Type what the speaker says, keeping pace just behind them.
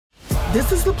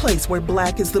This is the place where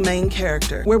Black is the main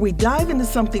character, where we dive into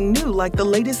something new like the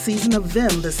latest season of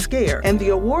Them, The Scare, and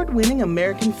the award-winning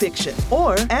American Fiction.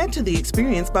 Or add to the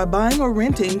experience by buying or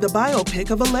renting the biopic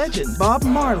of a legend, Bob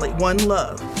Marley, One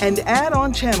Love. And add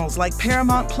on channels like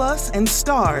Paramount Plus and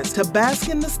Stars to bask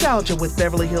in nostalgia with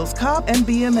Beverly Hills Cop and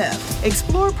BMF.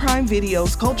 Explore Prime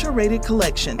Video's culture-rated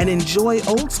collection and enjoy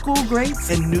old school greats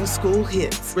and new school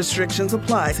hits. Restrictions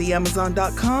apply. See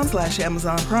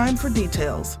Amazon.com/Amazon Prime for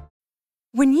details.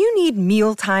 When you need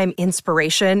mealtime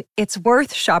inspiration, it's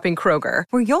worth shopping Kroger,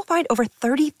 where you'll find over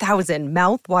 30,000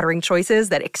 mouth-watering choices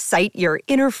that excite your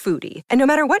inner foodie. And no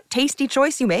matter what tasty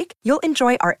choice you make, you'll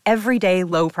enjoy our everyday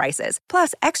low prices,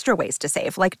 plus extra ways to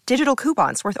save, like digital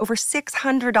coupons worth over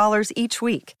 $600 each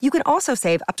week. You can also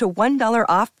save up to $1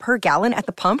 off per gallon at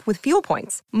the pump with fuel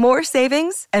points. More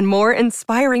savings and more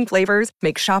inspiring flavors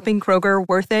make shopping Kroger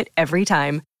worth it every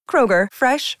time. Kroger,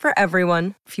 fresh for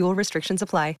everyone. Fuel restrictions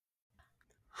apply.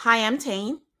 Hi, I'm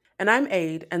Tane. And I'm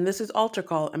Aid, and this is Altar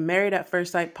Call, a Married at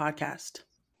First Sight podcast.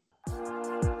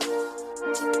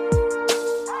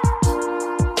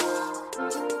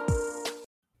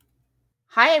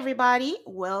 Hi, everybody.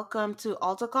 Welcome to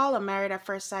Altar Call, a Married at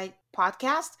First Sight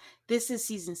podcast. This is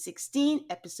season 16,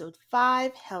 episode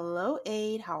 5. Hello,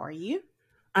 Aid. How are you?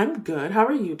 I'm good. How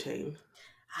are you, Tane?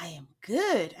 I am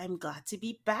good. I'm glad to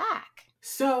be back.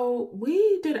 So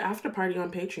we did after party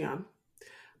on Patreon.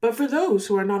 But for those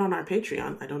who are not on our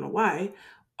Patreon, I don't know why,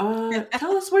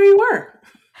 tell us where you were.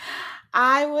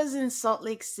 I was in Salt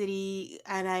Lake City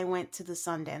and I went to the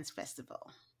Sundance Festival.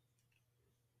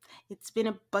 It's been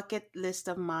a bucket list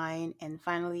of mine, and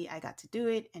finally I got to do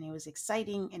it, and it was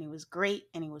exciting, and it was great,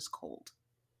 and it was cold.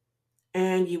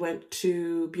 And you went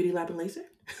to Beauty Lab and Laser?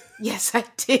 Yes, I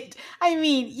did. I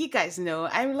mean, you guys know,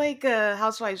 I'm like a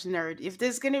housewives nerd. If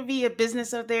there's going to be a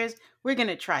business of theirs, we're going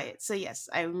to try it. So yes,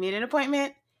 I made an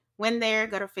appointment. Went there,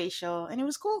 got a facial, and it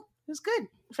was cool. It was good.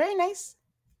 Very nice.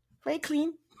 Very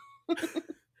clean.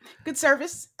 Good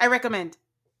service. I recommend.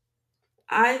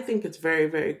 I think it's very,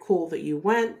 very cool that you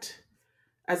went.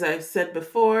 As I said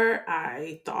before,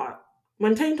 I thought,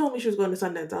 when Tane told me she was going to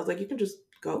Sundance, I was like, you can just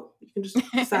go. You can just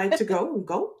decide to go and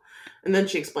go. And then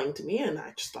she explained to me, and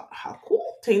I just thought, how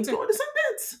cool. Tane's going to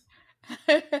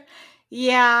Sundance.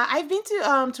 Yeah, I've been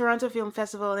to Toronto Film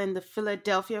Festival and the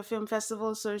Philadelphia Film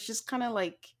Festival, so it's just kind of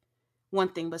like one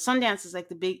thing, but Sundance is like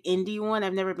the big indie one.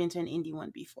 I've never been to an indie one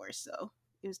before, so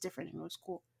it was different and it was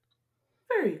cool.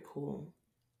 Very cool.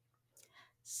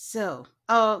 So,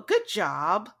 good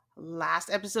job. Last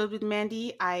episode with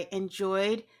Mandy, I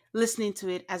enjoyed listening to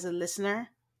it as a listener.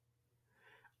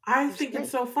 I think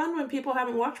it's so fun when people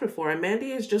haven't watched before, and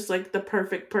Mandy is just like the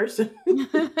perfect person.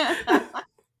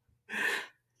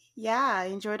 Yeah, I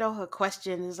enjoyed all her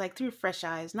questions. It was like through fresh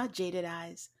eyes, not jaded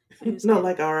eyes. No,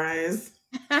 like our eyes.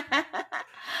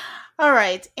 All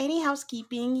right. Any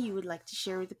housekeeping you would like to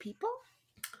share with the people?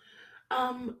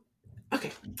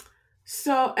 Okay.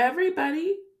 So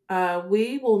everybody,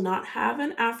 we will not have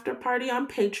an after party on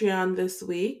Patreon this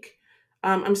week.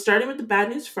 I'm starting with the bad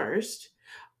news first.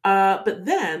 But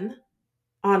then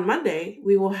on Monday,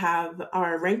 we will have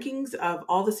our rankings of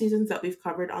all the seasons that we've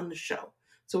covered on the show.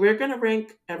 So we're going to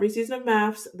rank every season of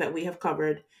MAFS that we have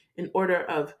covered in order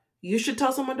of you should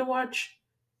tell someone to watch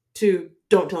to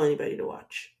don't tell anybody to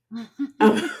watch.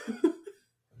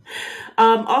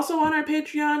 Also on our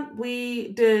Patreon, we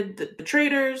did the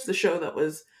Traitors, the show that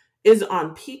is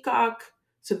on Peacock.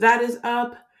 So that is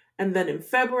up. And then in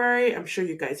February, I'm sure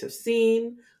you guys have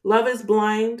seen, Love is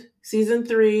Blind, season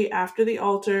 3, After the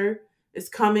Altar, is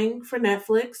coming for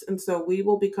Netflix. And so we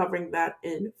will be covering that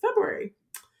in February.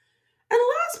 And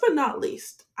last but not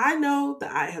least, I know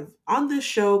that I have on this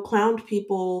show clowned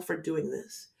people for doing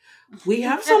this. We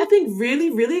have something really,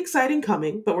 really exciting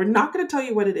coming, but we're not going to tell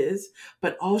you what it is,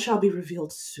 but all shall be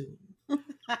revealed soon.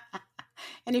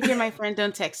 And if you're my friend,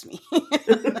 don't text me.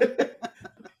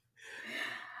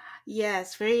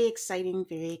 Yes, very exciting,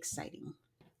 very exciting.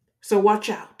 So watch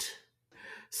out.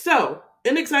 So,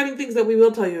 in exciting things that we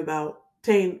will tell you about,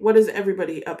 Tane, what is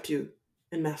everybody up to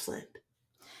in MAFSland?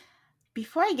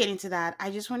 Before I get into that, I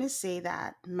just want to say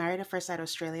that Married at First Sight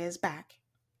Australia is back.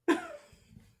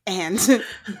 And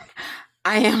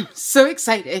I am so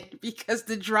excited because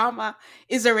the drama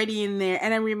is already in there.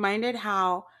 And I'm reminded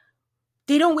how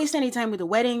they don't waste any time with the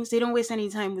weddings. They don't waste any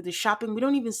time with the shopping. We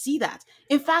don't even see that.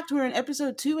 In fact, we're in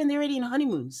episode 2 and they're already in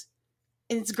honeymoons.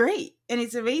 And it's great. And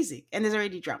it's amazing. And there's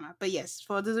already drama. But yes,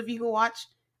 for those of you who watch,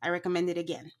 I recommend it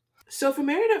again. So for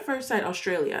Married at First Sight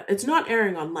Australia, it's not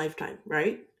airing on Lifetime,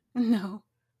 right? No,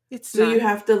 it's so not. You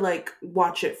have to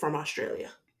watch it from Australia.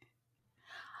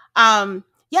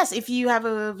 yes, if you have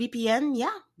a VPN,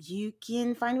 yeah, you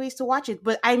can find ways to watch it.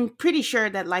 But I'm pretty sure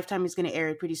that Lifetime is going to air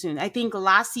it pretty soon. I think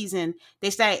last season they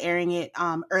started airing it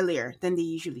earlier than they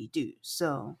usually do.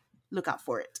 So look out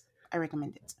for it. I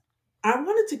recommend it. I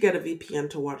wanted to get a VPN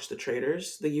to watch The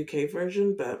Traitors, the UK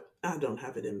version, but I don't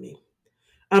have it in me.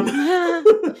 Oh,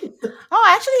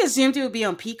 I actually assumed it would be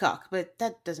on Peacock, but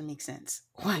that doesn't make sense.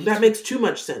 Why? That makes too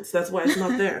much sense. That's why it's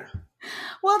not there.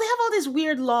 Well, they have all these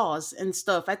weird laws and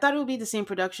stuff. I thought it would be the same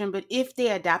production, but if they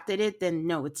adapted it, then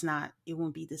no, it's not. It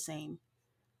won't be the same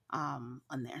on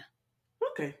there.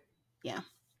 Okay. Yeah.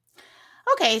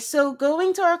 Okay, so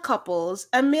going to our couples,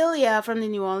 Amelia from the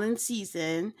New Orleans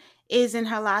season is in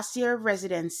her last year of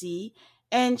residency,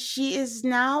 and she is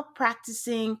now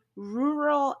practicing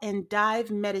rural and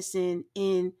dive medicine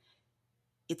in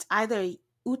it's either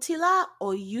Utila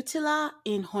or Utila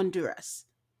in Honduras.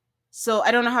 So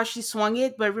I don't know how she swung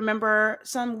it, but remember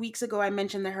some weeks ago I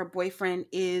mentioned that her boyfriend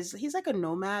he's like a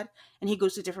nomad and he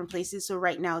goes to different places. So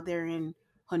right now they're in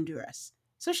Honduras.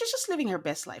 So she's just living her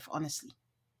best life, honestly.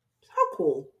 How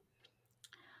cool.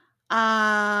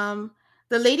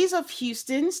 The ladies of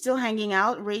Houston still hanging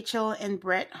out. Rachel and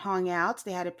Brett hung out.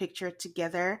 They had a picture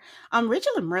together.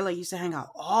 Rachel and Merla used to hang out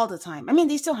all the time. I mean,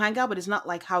 they still hang out, but it's not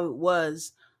like how it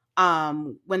was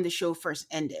when the show first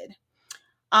ended.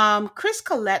 Chris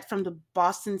Collette from the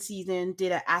Boston season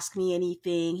did a Ask Me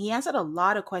Anything. He answered a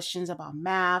lot of questions about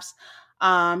maths.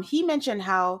 He mentioned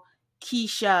how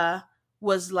Keisha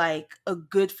was like a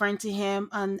good friend to him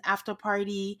on After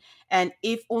Party, and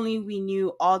if only we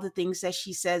knew all the things that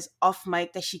she says off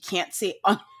mic that she can't say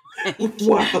on mic.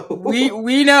 Wow.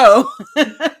 We know.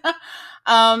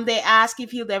 They ask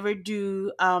if he'll ever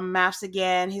do maths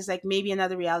again. He's like, maybe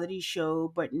another reality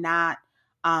show, but not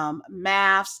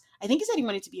maths. I think he said he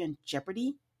wanted to be on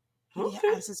Jeopardy. He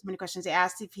asked us many questions. They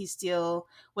asked if he still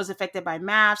was affected by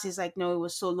maths. He's like, no, it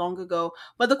was so long ago.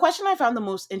 But the question I found the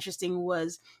most interesting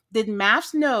was, did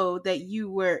maths know that you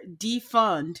were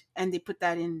defund? And they put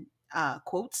that in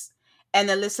quotes. And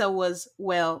Alyssa was,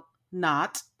 well,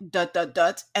 not, ...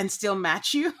 and still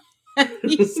match you. And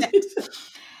he said,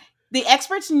 the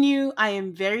experts knew I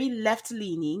am very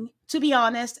left-leaning. To be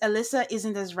honest, Alyssa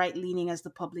isn't as right-leaning as the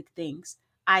public thinks.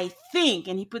 I think,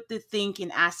 and he put the think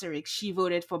in asterisk, she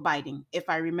voted for Biden, if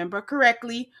I remember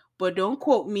correctly, but don't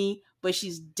quote me, but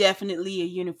she's definitely a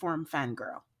uniform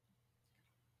fangirl.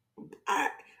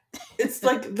 It's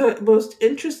like the most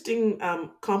interesting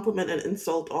compliment and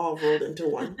insult all rolled into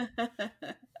one.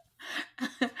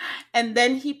 And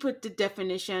then he put the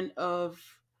definition of,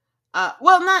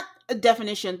 well, not a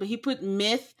definition, but he put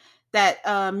myth,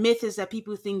 that myth is that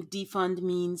people think defund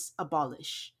means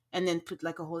abolish. And then put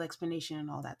like a whole explanation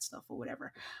and all that stuff or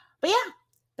whatever. But yeah,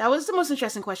 that was the most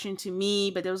interesting question to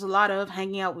me. But there was a lot of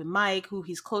hanging out with Mike, who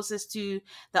he's closest to.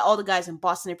 That all the guys in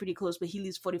Boston are pretty close, but he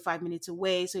lives 45 minutes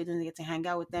away, so he doesn't get to hang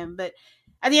out with them. But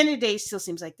at the end of the day, it still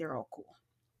seems like they're all cool.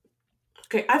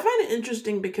 Okay, I find it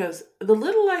interesting because the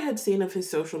little I had seen of his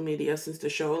social media since the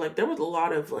show, like there was a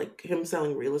lot of like him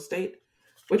selling real estate,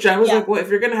 which I was like, well, if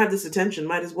you're going to have this attention,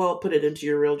 might as well put it into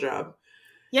your real job.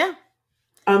 Yeah.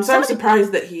 So I was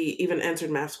surprised that he even answered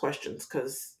Math's questions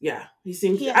because, he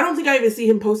seemed... I don't think I even see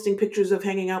him posting pictures of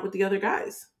hanging out with the other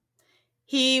guys.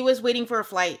 He was waiting for a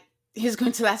flight. He was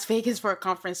going to Las Vegas for a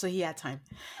conference, so he had time.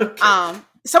 Okay.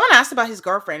 Someone asked about his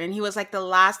girlfriend, and he was like, the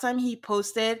last time he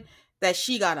posted that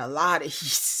she got a lot of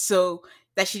heat, so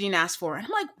that she didn't ask for. And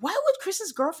I'm like, why would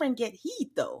Chris's girlfriend get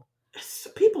heat, though?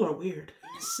 People are weird.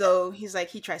 So he's like,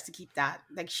 he tries to keep that.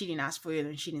 Like, she didn't ask for it,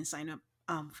 and she didn't sign up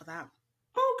for that.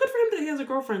 Oh, good for him that he has a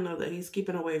girlfriend, though, that he's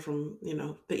keeping away from,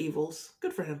 the evils.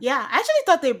 Good for him. Yeah, I actually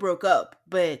thought they broke up,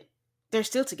 but they're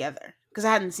still together. Because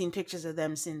I hadn't seen pictures of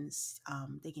them since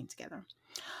they came together.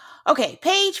 Okay,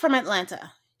 Paige from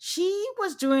Atlanta. She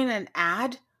was doing an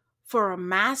ad for a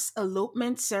mass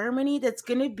elopement ceremony that's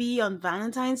going to be on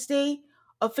Valentine's Day,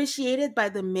 officiated by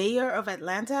the mayor of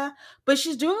Atlanta. But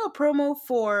she's doing a promo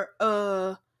for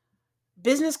a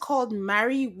business called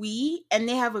Marry We, and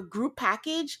they have a group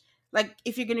package, like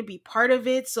if you're going to be part of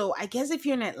it. So I guess if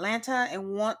you're in Atlanta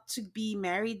and want to be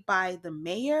married by the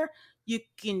mayor, you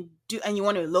can do, and you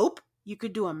want to elope, you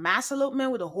could do a mass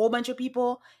elopement with a whole bunch of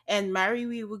people, and Marry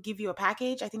We will give you a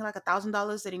package, I think like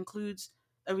 $1,000, that includes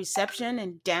a reception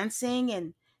and dancing.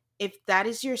 And if that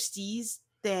is your steez,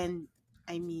 then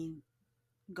I mean,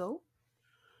 go.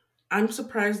 I'm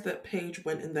surprised that Paige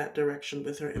went in that direction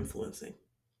with her influencing.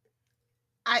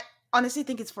 I honestly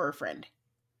think it's for a friend.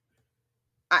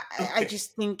 I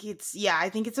just think I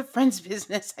think it's a friend's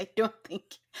business. I don't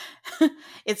think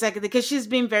it's like, because she's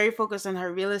been very focused on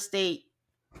her real estate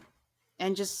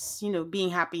and just, being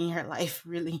happy in her life,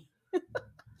 really.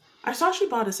 I saw she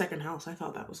bought a second house. I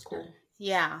thought that was cool.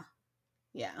 Yeah.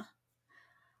 Yeah.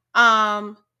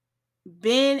 Um,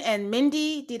 Ben and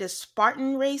Mindy did a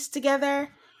Spartan race together,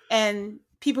 and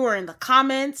people were in the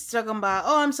comments talking about,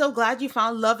 "Oh, I'm so glad you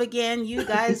found love again, you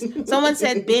guys." Someone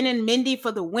said Ben and Mindy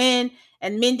for the win,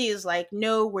 and Mindy is like,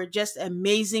 "No, we're just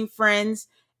amazing friends."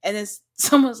 And then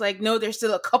someone's like, "No, they're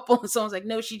still a couple." And someone's like,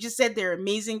 "No, she just said they're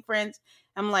amazing friends."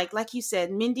 I'm like you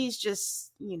said, Mindy's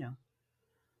just,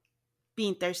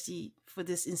 being thirsty for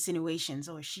this insinuations,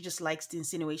 or she just likes the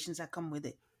insinuations that come with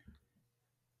it.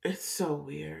 It's so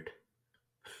weird.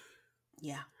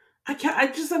 Yeah. I can't.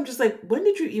 I'm just like, when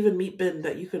did you even meet Ben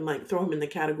that you can like throw him in the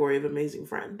category of amazing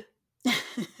friend? That's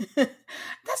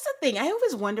the thing. I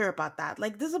always wonder about that.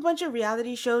 Like, there's a bunch of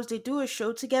reality shows. They do a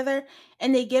show together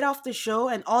and they get off the show,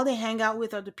 and all they hang out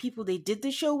with are the people they did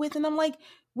the show with. And I'm like,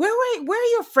 where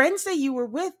are your friends that you were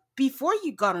with before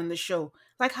you got on the show?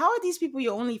 Like, how are these people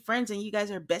your only friends and you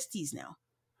guys are besties now?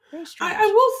 Very strange. I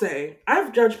will say,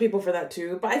 I've judged people for that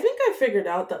too, but I think I figured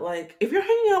out that, like, if you're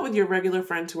hanging out with your regular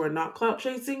friends who are not clout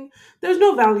chasing, there's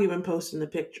no value in posting the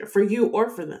picture for you or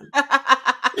for them.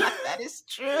 That is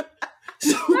true.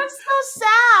 So, That's so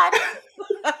sad.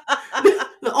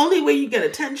 the only way you get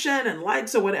attention and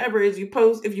likes or whatever is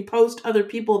if you post other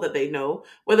people that they know,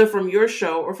 whether from your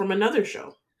show or from another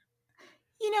show.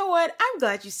 You know what? I'm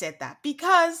glad you said that,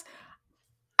 because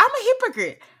I'm a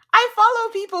hypocrite. I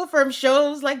follow people from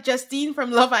shows like Justine from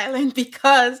Love Island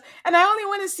and I only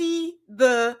want to see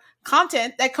the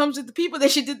content that comes with the people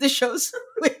that she did the shows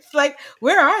with. Like,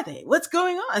 where are they? What's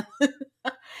going on?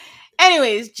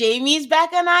 Anyways, Jamie's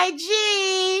back on IG.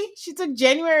 She took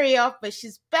January off, but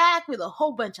she's back with a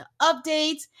whole bunch of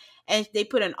updates. And they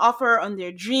put an offer on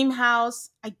their dream house.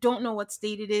 I don't know what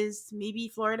state it is.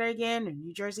 Maybe Florida again or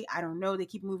New Jersey. I don't know. They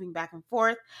keep moving back and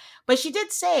forth. But she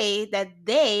did say that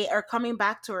they are coming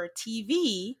back to her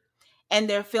TV and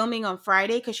they're filming on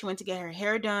Friday because she went to get her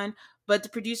hair done. But the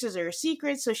producers are a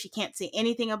secret, so she can't say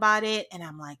anything about it. And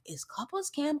I'm like, is Couples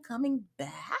Cam coming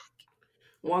back?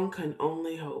 One can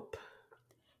only hope.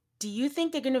 Do you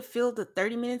think they're going to fill the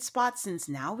 30-minute spot since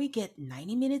now we get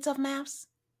 90 minutes of maps?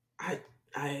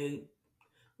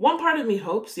 One part of me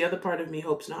hopes, the other part of me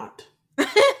hopes not.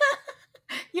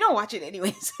 You don't watch it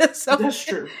anyways. So that's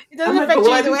true. It doesn't affect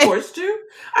you either way. Forced to?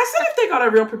 I said if they got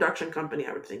a real production company,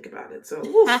 I would think about it. So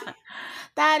we'll see.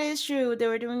 That is true. They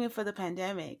were doing it for the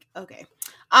pandemic. Okay.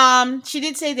 She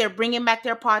did say they're bringing back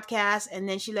their podcast, and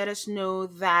then she let us know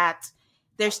that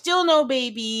there's still no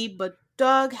baby, but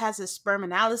Doug has a sperm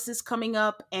analysis coming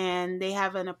up, and they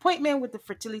have an appointment with the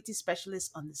fertility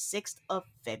specialist on the 6th of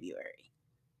February.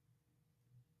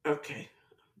 Okay.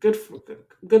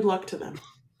 Good luck to them.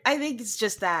 I think it's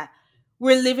just that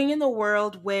we're living in a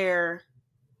world where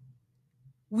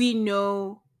we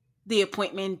know the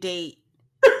appointment date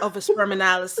of a sperm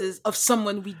analysis of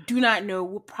someone we do not know,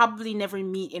 we'll probably never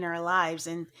meet in our lives.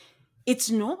 And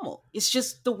it's normal. It's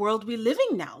just the world we're living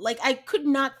now. Like, I could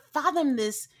not fathom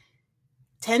this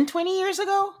 10, 20 years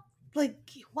ago. Like,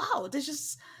 wow,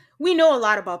 we know a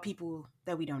lot about people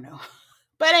that we don't know.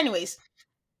 But anyways,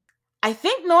 I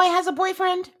think Noi has a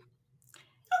boyfriend.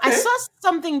 Okay. I saw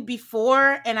something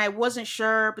before and I wasn't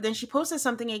sure, but then she posted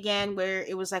something again where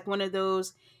it was like one of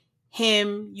those,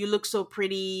 him, you look so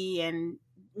pretty, and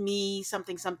me,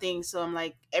 something. So I'm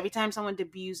like, every time someone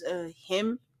debuts a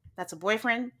him, that's a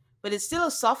boyfriend. But it's still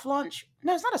a soft launch.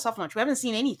 No, it's not a soft launch. We haven't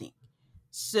seen anything.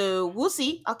 So we'll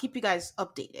see. I'll keep you guys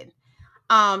updated.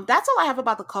 That's all I have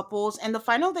about the couples. And the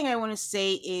final thing I want to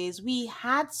say is we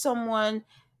had someone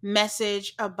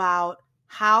message about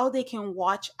how they can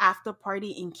watch After Party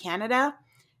in Canada.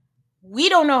 We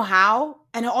don't know how.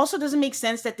 And it also doesn't make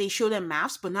sense that they show them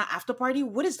maps, but not After Party.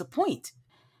 What is the point?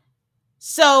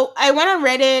 So I went on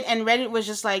Reddit, and Reddit was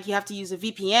just like, you have to use a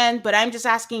VPN. But I'm just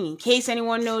asking, in case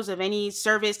anyone knows of any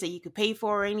service that you could pay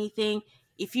for or anything,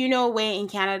 if you know a way in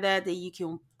Canada that you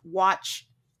can watch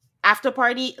After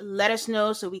Party, let us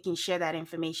know so we can share that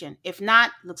information. If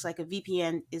not, looks like a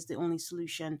VPN is the only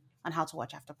solution on how to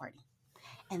watch After Party.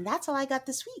 And that's all I got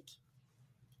this week.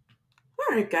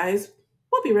 All right, guys.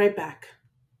 We'll be right back.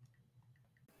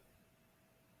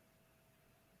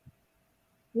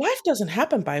 Life doesn't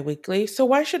happen bi-weekly, so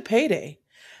why should payday?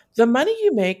 The money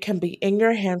you make can be in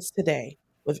your hands today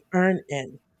with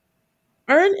EarnIn.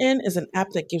 EarnIn is an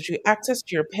app that gives you access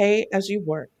to your pay as you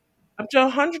work, up to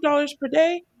 $100 per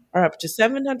day or up to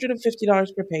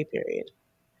 $750 per pay period.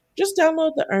 Just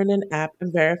download the EarnIn app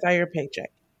and verify your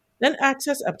paycheck. Then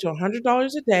access up to $100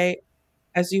 a day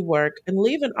as you work and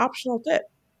leave an optional tip.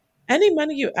 Any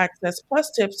money you access plus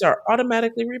tips are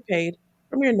automatically repaid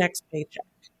from your next paycheck.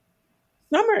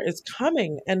 Summer is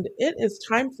coming, and it is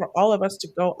time for all of us to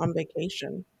go on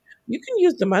vacation. You can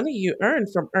use the money you earn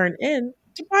from EarnIn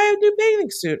to buy a new bathing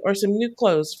suit or some new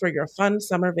clothes for your fun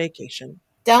summer vacation.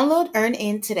 Download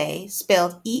EarnIn today,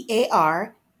 spelled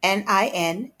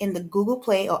EARNIN, in the Google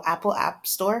Play or Apple App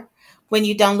Store. When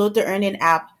you download the EarnIn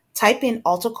app, type in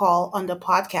Altar Call under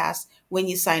podcast. When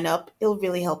you sign up, it'll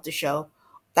really help the show.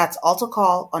 That's Altar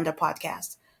Call under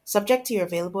podcast. Subject to your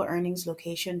available earnings,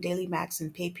 location, daily max,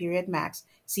 and pay period max.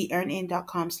 See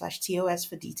earnin.com/TOS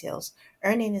for details.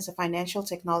 EarnIn is a financial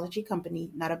technology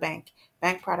company, not a bank.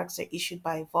 Bank products are issued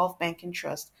by Evolve Bank and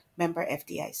Trust, member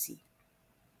FDIC.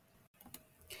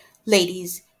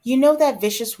 Ladies, you know that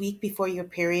vicious week before your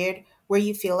period where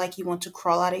you feel like you want to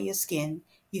crawl out of your skin,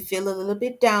 you feel a little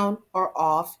bit down or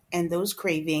off, and those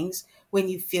cravings when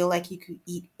you feel like you could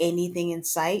eat anything in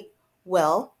sight?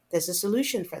 Well, there's a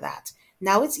solution for that.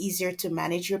 Now it's easier to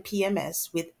manage your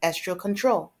PMS with Estro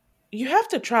Control. You have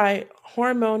to try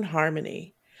Hormone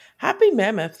Harmony. Happy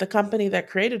Mammoth, the company that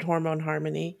created Hormone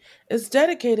Harmony, is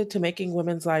dedicated to making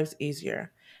women's lives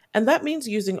easier. And that means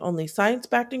using only science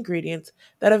backed ingredients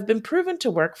that have been proven to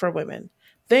work for women.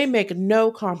 They make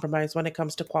no compromise when it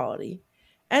comes to quality.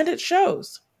 And it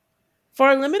shows. For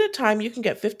a limited time, you can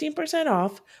get 15%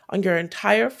 off on your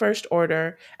entire first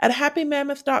order at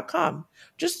happymammoth.com.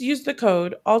 Just use the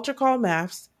code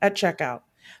AltarCallMaths at checkout.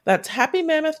 That's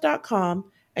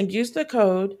happymammoth.com and use the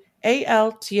code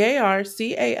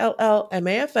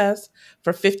ALTARCALLMAFS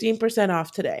for 15%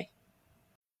 off today.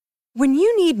 When you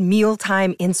need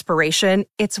mealtime inspiration,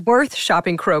 it's worth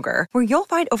shopping Kroger, where you'll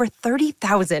find over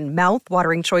 30,000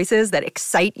 mouth-watering choices that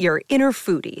excite your inner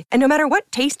foodie. And no matter what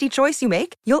tasty choice you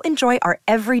make, you'll enjoy our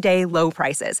everyday low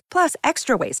prices, plus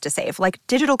extra ways to save, like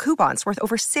digital coupons worth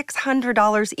over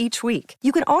 $600 each week.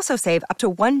 You can also save up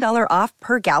to $1 off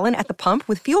per gallon at the pump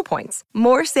with fuel points.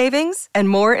 More savings and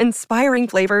more inspiring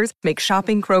flavors make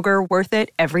shopping Kroger worth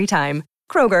it every time.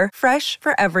 Kroger, fresh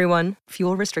for everyone.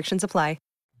 Fuel restrictions apply.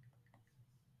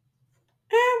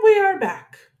 And we are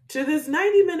back to this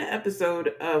 90-minute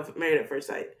episode of Married at First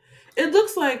Sight. It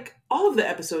looks like all of the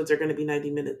episodes are going to be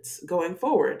 90 minutes going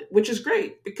forward, which is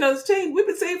great because, Tane, we've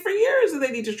been saying for years that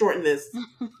they need to shorten this.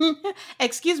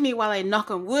 Excuse me while I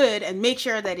knock on wood and make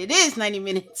sure that it is 90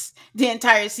 minutes the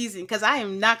entire season, because I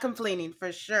am not complaining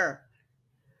for sure.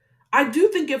 I do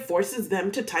think it forces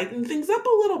them to tighten things up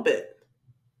a little bit.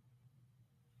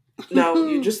 No,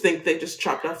 you just think they just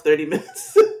chopped off 30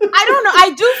 minutes. I don't know.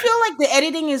 I do feel like the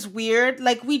editing is weird.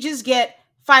 Like, we just get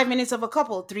 5 minutes of a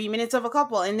couple, 3 minutes of a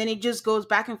couple, and then it just goes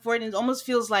back and forth. And it almost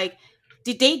feels like,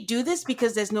 did they do this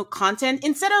because there's no content?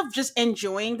 Instead of just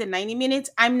enjoying the 90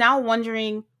 minutes, I'm now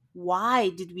wondering,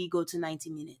 why did we go to 90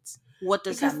 minutes? What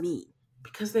does that mean?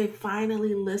 Because they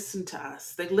finally listened to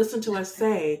us. They listened to us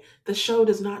say, the show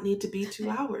does not need to be 2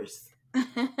 hours.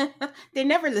 They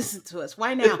never listened to us.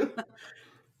 Why now?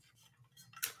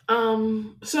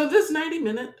 So this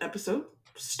 90-minute episode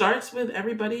starts with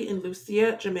everybody in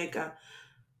Lucia, Jamaica.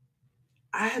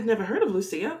 I had never heard of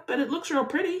Lucia, but it looks real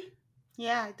pretty.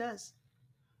 Yeah, it does.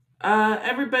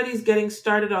 Everybody's getting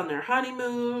started on their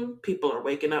honeymoon. People are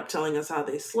waking up telling us how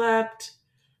they slept.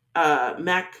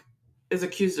 Mac is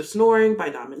accused of snoring by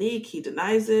Dominique. He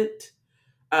denies it.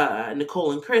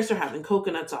 Nicole and Chris are having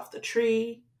coconuts off the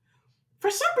tree. For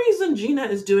some reason, Gina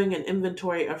is doing an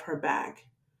inventory of her bag.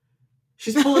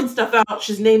 She's pulling stuff out.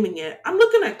 She's naming it. I'm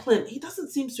looking at Clint. He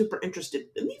doesn't seem super interested.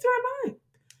 And neither am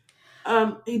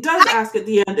I. He does ask at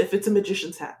the end if it's a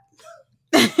magician's hat.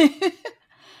 I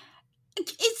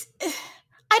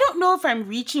don't know if I'm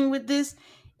reaching with this.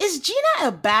 Is Gina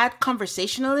a bad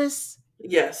conversationalist?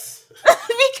 Yes.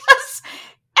 Because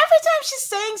every time she's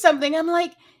saying something, I'm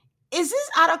like, is this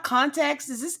out of context?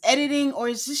 Is this editing? Or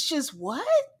is this just what?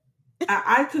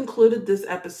 I concluded this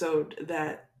episode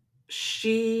that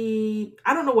I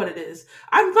don't know what it is.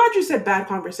 I'm glad you said bad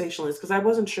conversationalist because I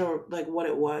wasn't sure like what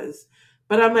it was.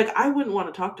 But I'm like, I wouldn't want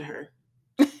to talk to her.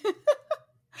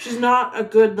 She's not a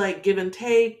good like give and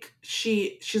take.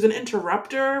 She's an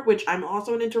interrupter, which I'm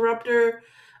also an interrupter.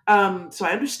 So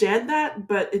I understand that,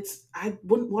 but I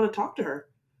wouldn't want to talk to her.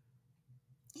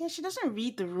 Yeah, she doesn't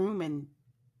read the room and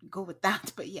go with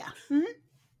that, but yeah. Mm-hmm.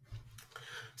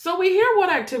 So we hear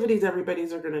what activities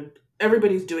everybody's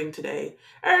doing today.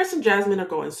 Eris and Jasmine are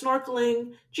going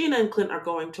snorkeling. Gina and Clint are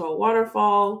going to a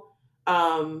waterfall.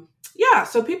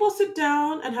 So people sit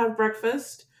down and have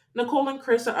breakfast. Nicole and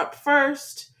Chris are up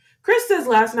first. Chris says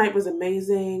last night was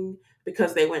amazing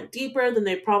because they went deeper than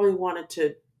they probably wanted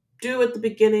to do at the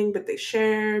beginning, but they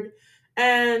shared.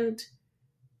 And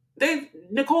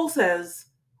Nicole says,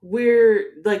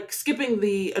 we're like skipping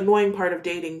the annoying part of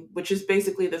dating, which is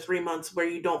basically the 3 months where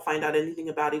you don't find out anything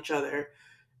about each other.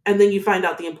 And then you find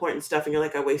out the important stuff and you're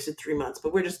like, I wasted 3 months,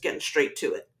 but we're just getting straight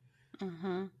to it.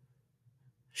 Mm-hmm.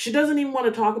 She doesn't even want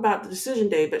to talk about the decision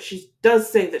day, but she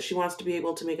does say that she wants to be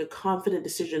able to make a confident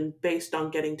decision based on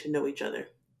getting to know each other.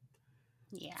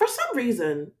 Yeah. For some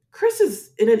reason, Chris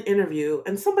is in an interview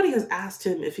and somebody has asked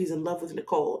him if he's in love with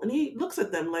Nicole, and he looks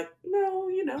at them like, no,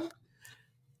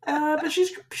 but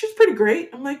she's pretty great.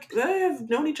 I'm like, they have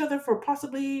known each other for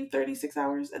possibly 36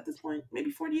 hours at this point, maybe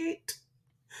 48.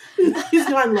 He's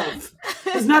not in love.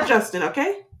 He's not Justin,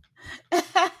 okay?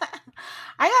 I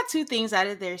got two things out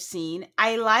of their scene.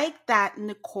 I like that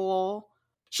Nicole,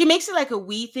 she makes it like a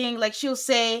we thing. Like she'll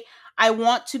say, I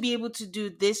want to be able to do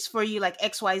this for you, like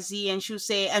XYZ. And she'll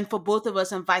say, and for both of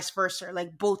us and vice versa,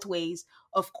 like both ways,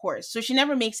 of course. So she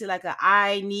never makes it like a,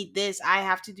 I need this, I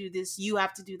have to do this, you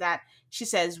have to do that. She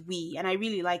says we. And I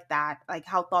really like that, like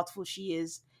how thoughtful she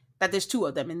is that there's two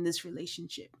of them in this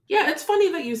relationship. Yeah, it's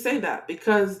funny that you say that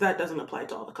because that doesn't apply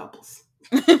to all the couples.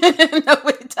 No,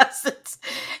 it doesn't.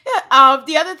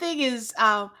 The other thing is,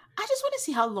 I just want to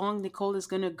see how long Nicole is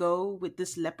going to go with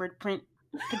this leopard print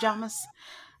pajamas.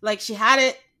 Like she had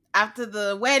it after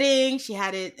the wedding, she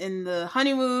had it in the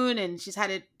honeymoon, and she's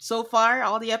had it so far,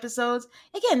 all the episodes.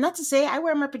 Again, not to say I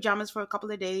wear my pajamas for a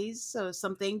couple of days or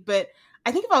something, but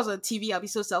I think if I was on TV, I'll be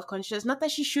so self-conscious. Not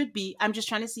that she should be. I'm just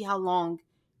trying to see how long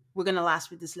we're going to last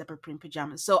with this leopard print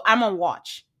pajamas. So I'm on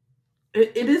watch.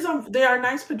 It is they are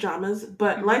nice pajamas,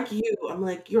 but like you, I'm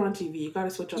like, you're on TV. You got to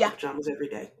switch on the pajamas every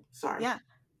day. Sorry. Yeah.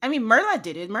 I mean, Merla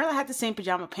did it. Merla had the same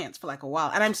pajama pants for like a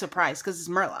while, and I'm surprised because it's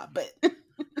Merla, but...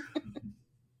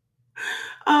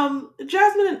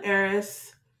 Jasmine and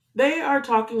Eris, they are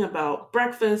talking about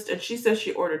breakfast, and she says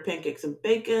she ordered pancakes and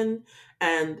bacon,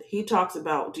 and he talks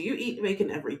about, do you eat bacon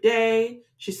every day?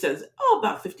 She says,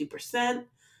 about 50%.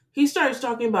 He starts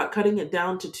talking about cutting it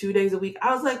down to 2 days a week.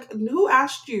 I was like, who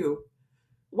asked you?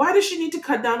 Why does she need to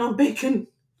cut down on bacon?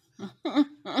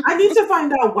 I need to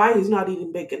find out why he's not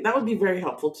eating bacon. That would be very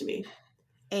helpful to me.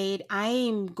 Aid,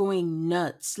 I'm going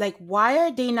nuts. Like, why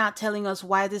are they not telling us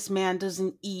why this man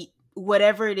doesn't eat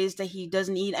whatever it is that he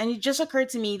doesn't eat? And it just occurred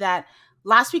to me that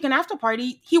last week in After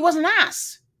Party, he was an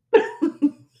ass.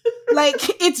 Like,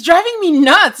 it's driving me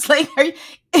nuts. Like,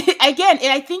 again,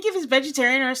 I think if he's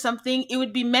vegetarian or something, it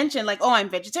would be mentioned like, oh, I'm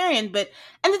vegetarian. And the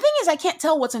thing is, I can't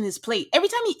tell what's on his plate. Every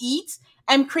time he eats,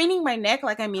 I'm craning my neck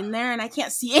like I'm in there and I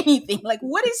can't see anything. Like,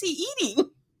 what is he eating?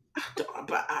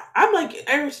 But I'm like,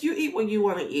 Eris, you eat what you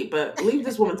want to eat, but leave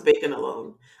this woman's bacon alone.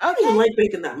 Okay. I don't even like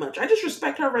bacon that much. I just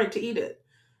respect her right to eat it.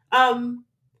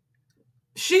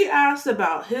 She asks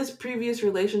about his previous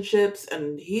relationships,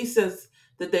 and he says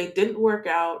that they didn't work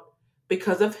out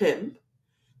because of him.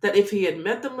 That if he had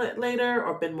met them later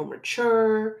or been more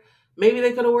mature, maybe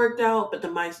they could have worked out, but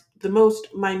the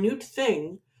most minute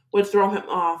thing would throw him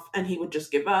off and he would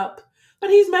just give up. But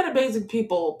he's met amazing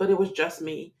people, but it was just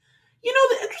me. You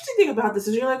know, the interesting thing about this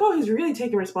is you're like, oh, he's really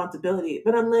taking responsibility.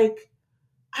 But I'm like,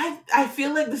 I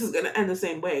feel like this is going to end the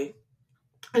same way.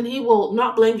 And he will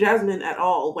not blame Jasmine at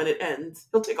all when it ends.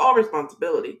 He'll take all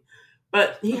responsibility.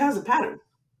 But he has a pattern.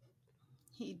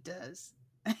 He does.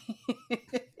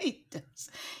 He does.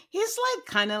 He's like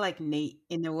kind of like Nate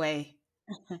in a way.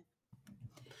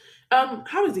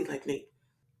 How is he like Nate?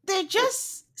 They're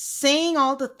just saying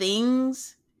all the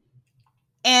things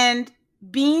and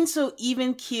being so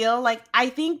even keel. Like, I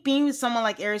think being with someone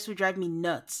like Eris would drive me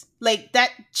nuts. Like,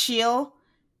 that chill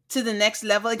to the next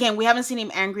level. Again, we haven't seen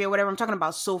him angry or whatever. I'm talking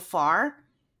about so far.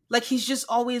 Like, he's just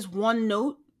always one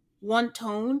note, one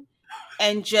tone,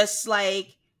 and just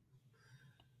like,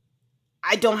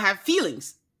 I don't have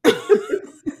feelings.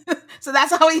 So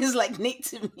that's how he is like Nate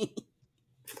to me.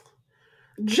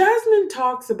 Jasmine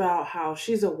talks about how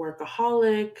she's a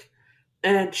workaholic,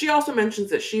 and she also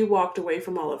mentions that she walked away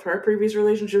from all of her previous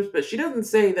relationships, but she doesn't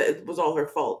say that it was all her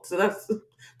fault. So that's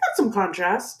some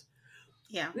contrast.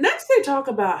 Yeah. Next, they talk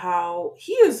about how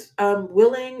he is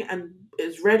willing and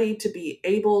is ready to be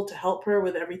able to help her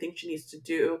with everything she needs to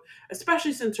do,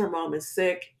 especially since her mom is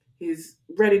sick. He's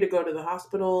ready to go to the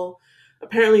hospital.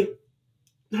 Apparently,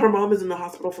 her mom is in the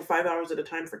hospital for 5 hours at a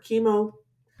time for chemo.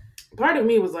 Part of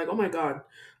me was like, oh my God,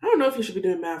 I don't know if you should be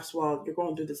doing maths while you're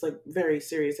going through this like very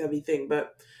serious, heavy thing,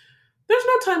 but there's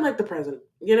no time like the present,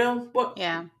 you know? What?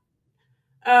 Yeah.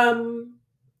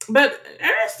 But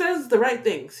Eris says the right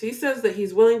things. He says that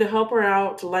he's willing to help her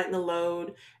out to lighten the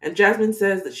load, and Jasmine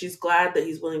says that she's glad that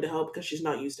he's willing to help because she's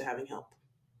not used to having help.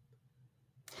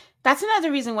 That's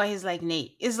another reason why he's like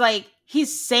Nate. Is like,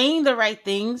 he's saying the right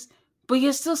things, but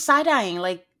you're still side-eyeing.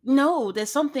 Like, no,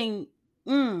 there's something...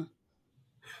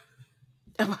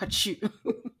 about you.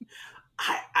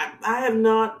 I have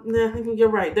not. Nah, you're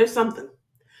right. There's something.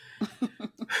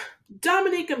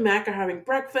 Dominique and Mac are having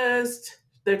breakfast.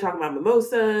 They're talking about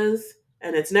mimosas,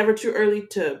 and it's never too early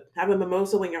to have a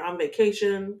mimosa when you're on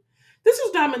vacation. This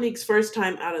was Dominique's first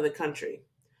time out of the country.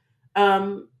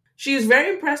 She is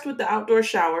very impressed with the outdoor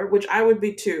shower, which I would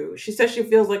be too. She says she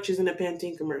feels like she's in a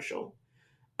Pantene commercial.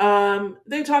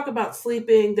 They talk about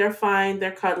sleeping. They're fine.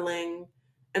 They're cuddling,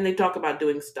 and they talk about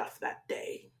doing stuff that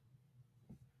day.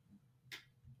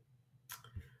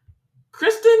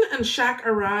 Kristen and Shaq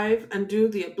arrive and do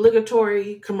the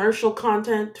obligatory commercial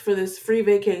content for this free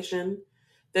vacation.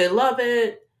 They love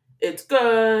it. It's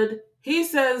good. He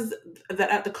says that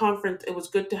at the conference, it was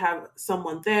good to have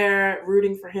someone there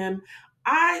rooting for him.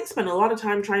 I spent a lot of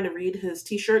time trying to read his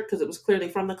t-shirt because it was clearly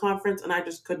from the conference, and I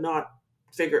just could not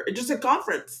figure it. Just a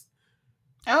conference.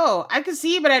 Oh, I could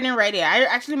see, but I didn't write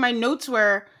it. My notes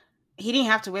were he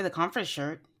didn't have to wear the conference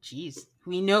shirt. Jeez,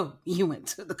 we know he went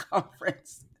to the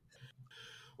conference.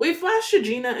 We flash to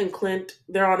Gina and Clint.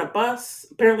 They're on a bus.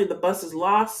 Apparently the bus is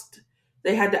lost.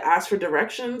 They had to ask for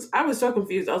directions. I was so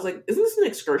confused. I was like, isn't this an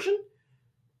excursion?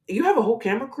 You have a whole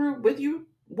camera crew with you?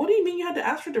 What do you mean you had to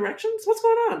ask for directions? What's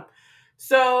going on?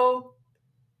 So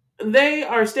they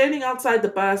are standing outside the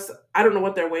bus. I don't know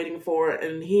what they're waiting for.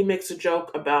 And he makes a joke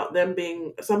about them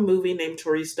being some movie named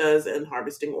Touristas and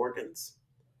harvesting organs.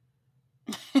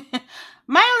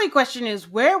 My only question is,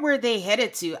 where were they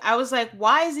headed to? I was like,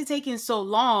 why is it taking so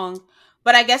long?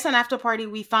 But I guess on After Party,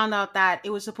 we found out that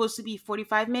it was supposed to be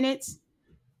 45 minutes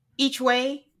each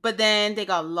way, but then they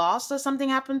got lost or something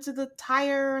happened to the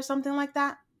tire or something like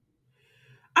that.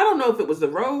 I don't know if it was the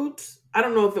roads. I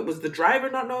don't know if it was the driver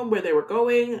not knowing where they were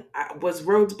going. Was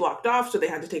roads blocked off, so they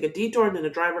had to take a detour, and then the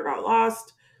driver got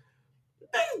lost.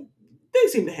 They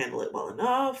seem to handle it well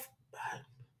enough.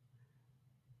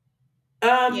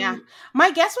 Yeah,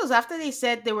 my guess was after they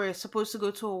said they were supposed to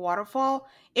go to a waterfall,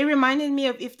 it reminded me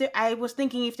of I was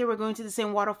thinking if they were going to the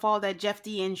same waterfall that Jeff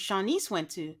D and Shawnice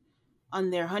went to on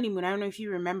their honeymoon. I don't know if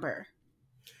you remember.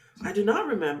 I do not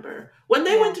remember. When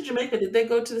they went to Jamaica, did they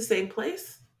go to the same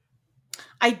place?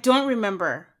 I don't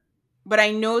remember, but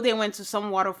I know they went to some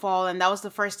waterfall, and that was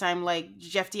the first time like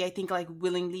Jeff D, I think, like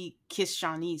willingly kissed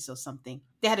Shawnice or something.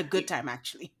 They had a good time,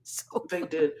 actually. So they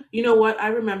did. You know what? I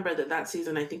remember that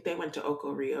season, I think they went to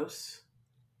Oco Rios.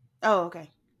 Oh, okay.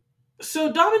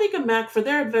 So Dominique and Mac, for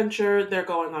their adventure, they're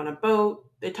going on a boat.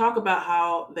 They talk about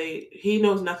how he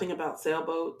knows nothing about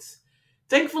sailboats.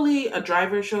 Thankfully, a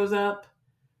driver shows up.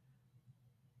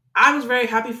 I was very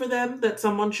happy for them that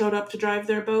someone showed up to drive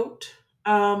their boat.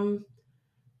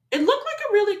 It looked like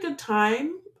a really good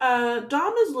time.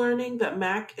 Dom is learning that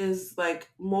Mac is like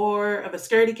more of a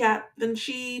scaredy cat than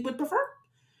she would prefer.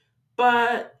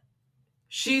 But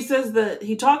she says that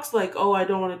he talks like, oh, I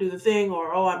don't want to do the thing,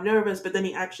 or oh, I'm nervous, but then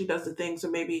he actually does the thing, so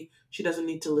maybe she doesn't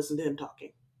need to listen to him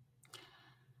talking.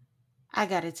 I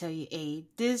gotta tell you, Abe,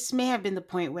 this may have been the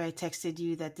point where I texted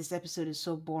you that this episode is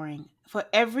so boring. For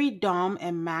every Dom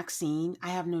and Mac scene, I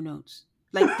have no notes.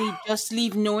 Like, they just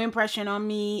leave no impression on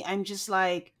me. I'm just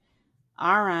like,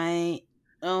 all right,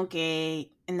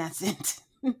 okay, and that's it.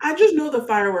 I just know the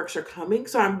fireworks are coming,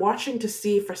 so I'm watching to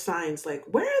see for signs like,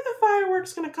 where are the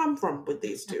fireworks going to come from with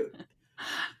these two?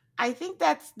 I think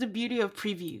that's the beauty of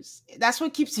previews. That's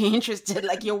what keeps me interested.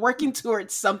 Like, you're working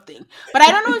towards something. But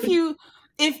I don't know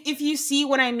if you see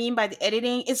what I mean by the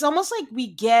editing. It's almost like we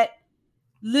get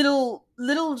little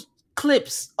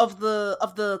clips of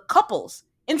the couples.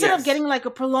 Instead of getting like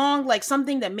a prolonged, like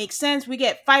something that makes sense, we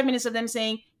get 5 minutes of them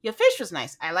saying, your fish was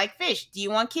nice. I like fish. Do you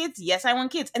want kids? Yes, I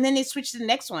want kids. And then they switch to the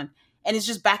next one. And it's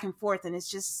just back and forth. And it's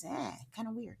just kind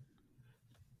of weird.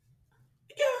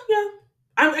 Yeah.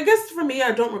 I guess for me,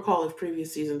 I don't recall if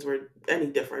previous seasons were any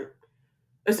different.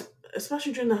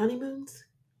 Especially during the honeymoons.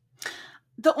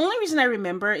 The only reason I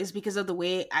remember is because of the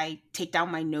way I take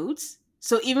down my notes.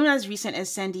 So even as recent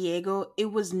as San Diego,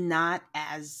 it was not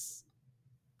as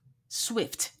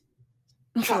swift.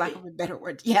 For lack of a better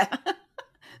word. Yeah.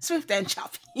 Swift and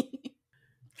choppy.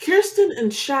 Kirsten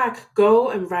and Shaq go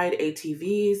and ride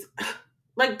ATVs.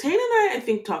 Like, Tane and I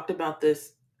think, talked about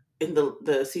this in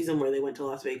the season where they went to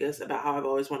Las Vegas, about how I've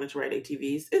always wanted to ride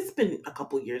ATVs. It's been a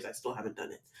couple years. I still haven't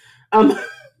done it.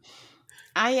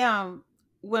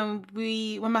 When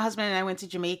my husband and I went to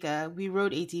Jamaica, we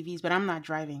rode ATVs, but I'm not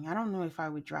driving. I don't know if I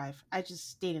would drive. I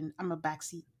just stayed I'm a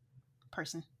backseat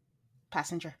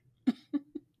passenger.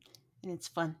 And it's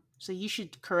fun. So you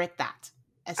should correct that.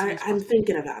 I'm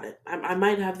thinking about it. I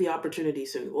might have the opportunity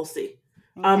soon. We'll see.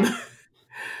 Okay.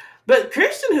 But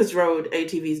Kirsten has rode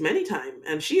ATVs many times,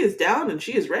 and she is down and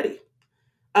she is ready.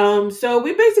 So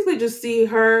we basically just see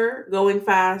her going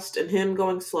fast and him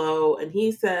going slow, and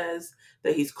he says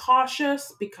that he's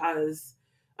cautious because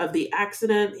of the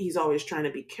accident. He's always trying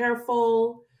to be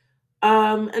careful.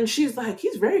 And she's like,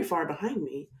 he's very far behind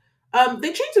me.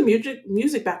 They change the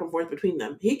music back and forth between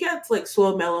them. He gets like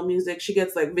slow mellow music. She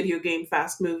gets like video game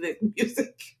fast music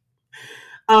music.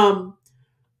 Um,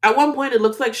 at one point it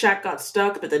looks like Shaq got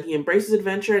stuck, but then he embraces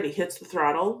adventure and he hits the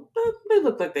throttle. But they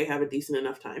look like they have a decent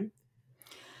enough time.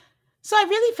 So I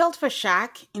really felt for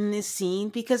Shaq in this scene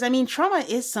because I mean trauma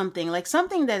is something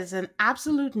that is an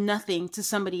absolute nothing to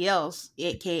somebody else,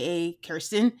 aka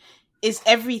Kirsten, is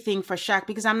everything for Shaq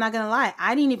because I'm not gonna lie,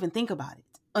 I didn't even think about it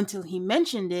until he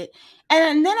mentioned it.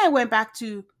 And then I went back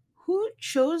to who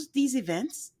chose these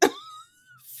events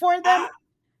for them? I,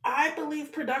 I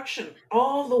believe production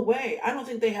all the way. I don't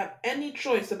think they have any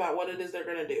choice about what it is they're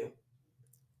gonna do.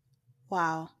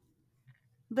 Wow.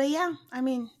 But yeah, I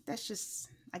mean, that's just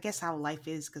I guess how life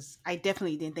is because I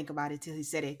definitely didn't think about it till he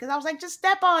said it because I was like, just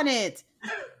step on it.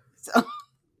 So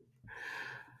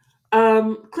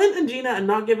Clint and Gina are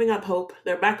not giving up hope.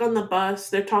 They're back on the bus.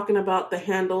 They're talking about the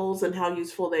handles and how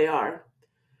useful they are.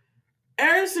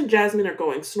 Eris and Jasmine are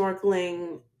going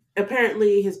snorkeling.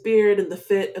 Apparently, his beard and the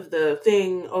fit of the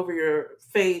thing over your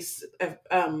face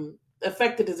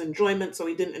affected his enjoyment, so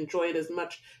he didn't enjoy it as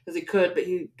much as he could, but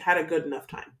he had a good enough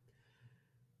time.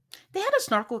 they had a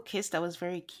snorkel kiss that was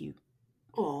very cute.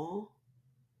 Aww.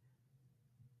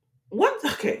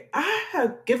 Okay, I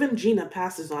have given Gina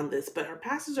passes on this, but her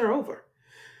passes are over.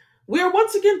 We are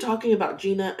once again talking about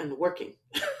Gina and working.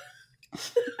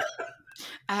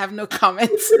 I have no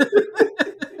comments.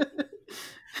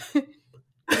 I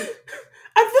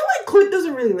feel like Clint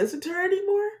doesn't really listen to her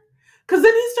anymore. Because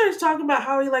then he starts talking about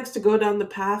how he likes to go down the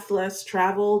path less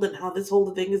traveled and how this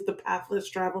whole thing is the path less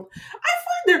traveled. I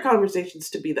find their conversations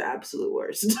to be the absolute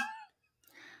worst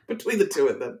between the two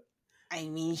of them. I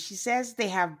mean, she says they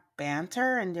have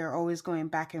banter and they're always going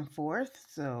back and forth.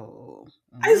 So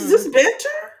Is this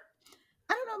banter?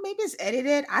 I don't know. Maybe it's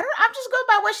edited. I don't. I'm just going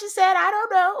by what she said. I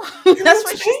don't know. That's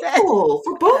what she said. Painful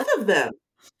for both of them.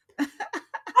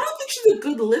 I don't think she's a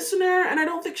good listener, and I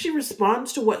don't think she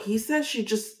responds to what he says. She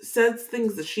just says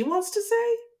things that she wants to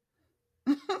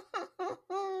say.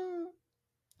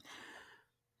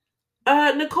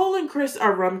 Nicole and Chris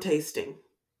are rum tasting.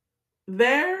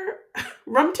 Their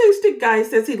rum tasting guy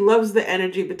says he loves the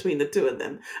energy between the two of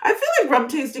them. I feel like rum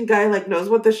tasting guy like knows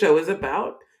what the show is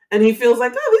about, and he feels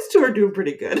like, oh, these two are doing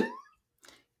pretty good.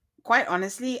 Quite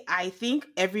honestly, I think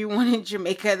everyone in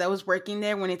Jamaica that was working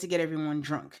there wanted to get everyone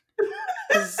drunk.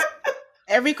 Because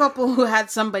every couple who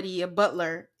had somebody, a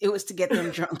butler, it was to get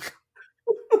them drunk.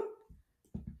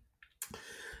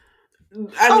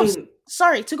 I mean,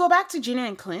 sorry, to go back to Gina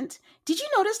and Clint, did you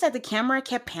notice that the camera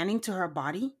kept panning to her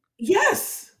body?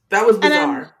 Yes, that was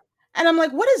bizarre. And I'm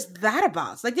like, what is that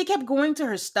about? Like they kept going to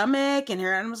her stomach and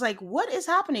her, and I was like, what is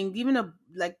happening? Even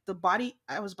the body,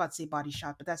 I was about to say body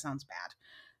shot, but that sounds bad.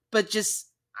 But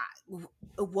just,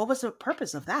 what was the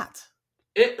purpose of that?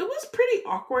 It was pretty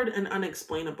awkward and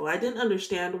unexplainable. I didn't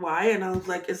understand why, and I was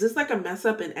like, is this like a mess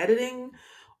up in editing,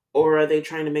 or are they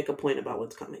trying to make a point about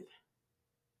what's coming?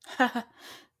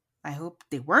 I hope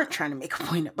they weren't trying to make a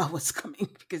point about what's coming,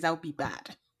 because that would be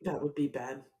bad. That would be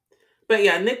bad. But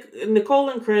yeah, Nicole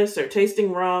and Chris are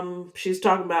tasting rum. She's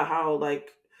talking about how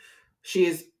like she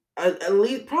is at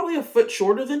least probably a foot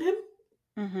shorter than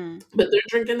him, but they're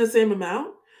drinking the same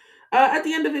amount. At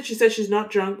the end of it, she says she's not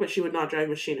drunk, but she would not drive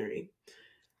machinery.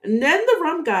 And then the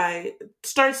rum guy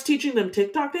starts teaching them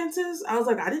TikTok dances. I was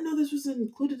like, I didn't know this was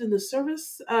included in the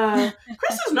service.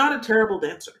 Chris is not a terrible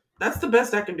dancer. That's the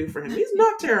best I can do for him. He's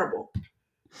not terrible.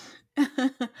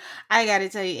 I gotta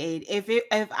tell you, Aid,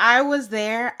 if I was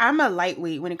there, I'm a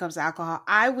lightweight when it comes to alcohol.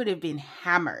 I would have been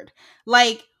hammered.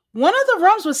 Like, one of the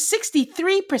rums was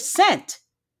 63%.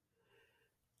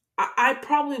 I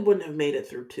probably wouldn't have made it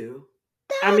through two.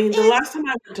 The last time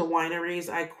I went to wineries,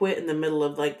 I quit in the middle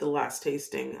of like the last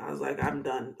tasting. I was like, I'm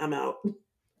done. I'm out.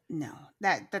 No,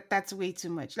 that's way too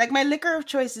much. Like my liquor of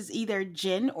choice is either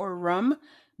gin or rum,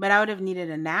 but I would have needed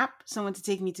a nap, someone to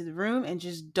take me to the room and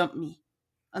just dump me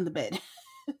on the bed.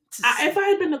 If I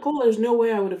had been Nicole, there's no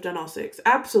way I would have done all six.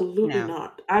 Absolutely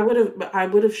not. I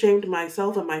would have shamed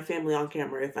myself and my family on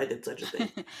camera if I did such a thing.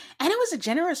 And it was a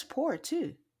generous pour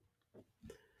too.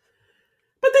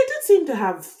 But they did seem to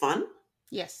have fun.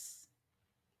 Yes.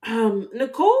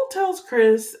 Nicole tells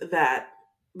Chris that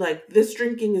like this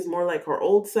drinking is more like her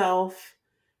old self.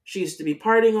 She used to be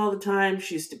partying all the time.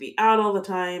 She used to be out all the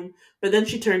time. But then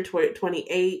she turned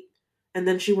 28 and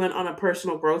then she went on a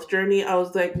personal growth journey. I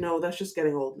was like, no, that's just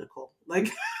getting old, Nicole. Like,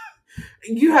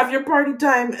 You have your party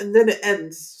time and then it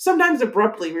ends. Sometimes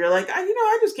abruptly, where you're like,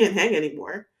 I just can't hang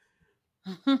anymore.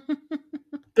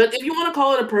 But if you want to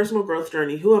call it a personal growth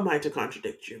journey, who am I to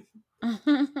contradict you?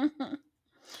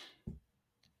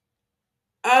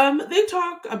 They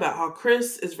talk about how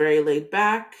Chris is very laid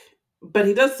back, but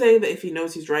he does say that if he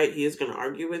knows he's right, he is going to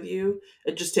argue with you.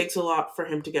 It just takes a lot for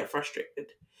him to get frustrated.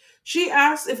 She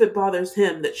asks if it bothers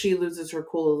him that she loses her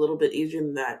cool a little bit easier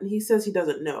than that, and he says he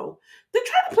doesn't know. They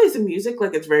try to play some music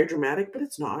like it's very dramatic, but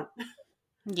it's not.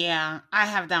 Yeah, I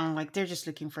have them like they're just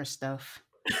looking for stuff.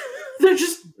 They're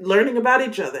just learning about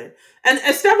each other and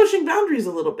establishing boundaries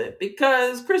a little bit,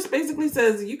 because Chris basically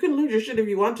says, you can lose your shit if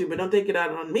you want to, but don't take it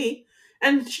out on me.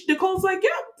 And Nicole's like, yeah,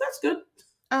 that's good.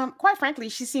 Quite frankly,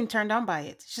 she seemed turned on by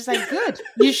it. She's like, good,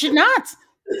 you should not.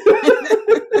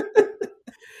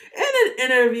 In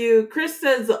an interview, Chris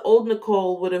says that old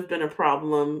Nicole would have been a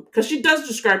problem because she does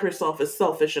describe herself as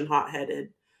selfish and hot-headed.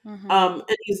 Mm-hmm.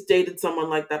 And he's dated someone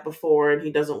like that before, and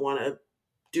he doesn't want to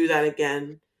do that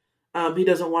again. He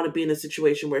doesn't want to be in a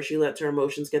situation where she lets her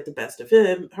emotions get the best of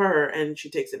her, and she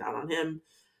takes it out on him.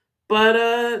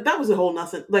 But that was a whole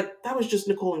nothing. Like, that was just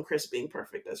Nicole and Chris being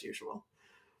perfect as usual.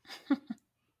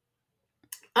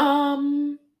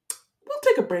 We'll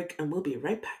take a break and we'll be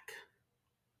right back.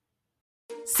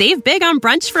 Save big on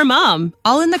brunch for mom,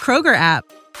 all in the Kroger app.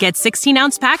 Get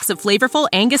 16-ounce packs of flavorful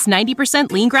Angus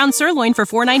 90% lean ground sirloin for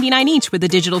 $4.99 each with a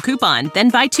digital coupon. Then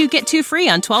buy 2, get 2 free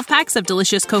on 12 packs of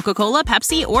delicious Coca-Cola,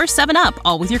 Pepsi, or 7-Up,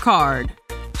 all with your card.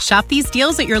 Shop these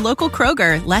deals at your local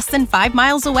Kroger, less than 5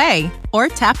 miles away. Or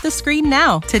tap the screen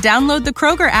now to download the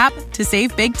Kroger app to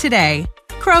save big today.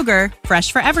 Kroger,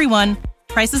 fresh for everyone.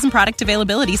 Prices and product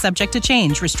availability subject to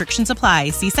change. Restrictions apply.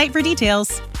 See site for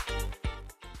details.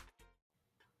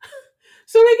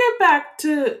 So we get back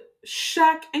to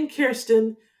Shaq and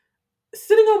Kirsten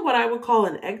sitting on what I would call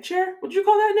an egg chair. Would you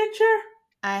call that an egg chair?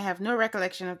 I have no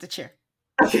recollection of the chair.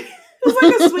 Okay. It was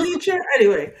like a swinging chair.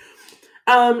 Anyway,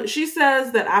 she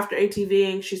says that after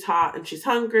ATVing, she's hot and she's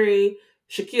hungry.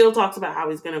 Shaquille talks about how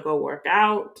he's going to go work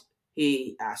out.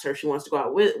 He asks her if she wants to go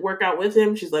out work out with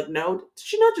him. She's like, no. Did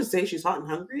she not just say she's hot and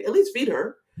hungry? At least feed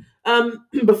her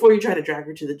before you try to drag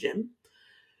her to the gym.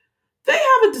 They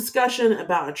have a discussion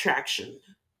about attraction.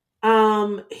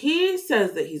 He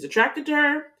says that he's attracted to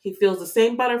her. He feels the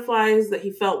same butterflies that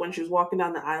he felt when she was walking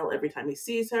down the aisle every time he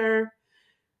sees her.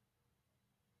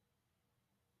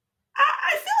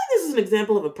 I feel like this is an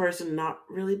example of a person not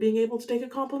really being able to take a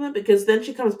compliment, because then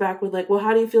she comes back with like, well,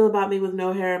 how do you feel about me with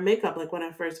no hair and makeup, like when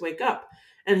I first wake up?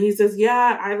 And he says,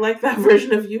 yeah, I like that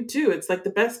version of you too. It's like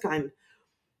the best kind.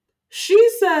 She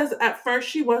says at first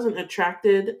she wasn't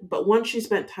attracted, but once she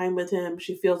spent time with him,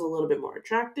 she feels a little bit more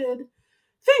attracted.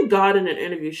 Thank God in an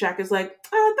interview, Shaq is like,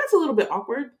 that's a little bit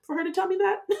awkward for her to tell me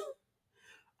that.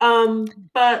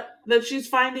 But that she's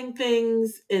finding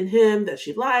things in him that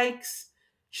she likes.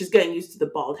 She's getting used to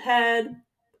the bald head.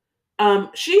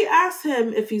 She asks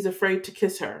him if he's afraid to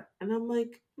kiss her. And I'm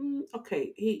like,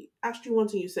 okay, he asked you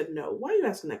once and you said no. Why are you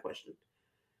asking that question?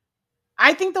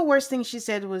 I think the worst thing she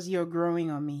said was, you're growing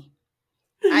on me.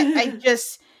 I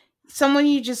just, someone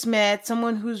you just met,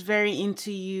 someone who's very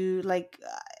into you, like,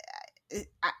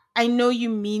 I know you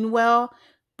mean well,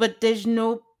 but there's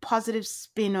no positive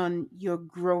spin on you're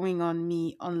growing on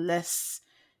me unless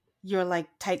you're like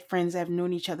tight friends that have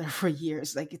known each other for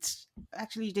years. Like, it's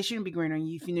actually, they shouldn't be growing on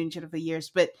you if you've known each other for years,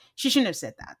 but she shouldn't have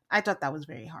said that. I thought that was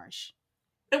very harsh.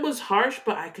 It was harsh,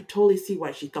 but I could totally see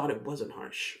why she thought it wasn't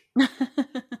harsh.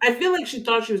 I feel like she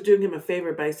thought she was doing him a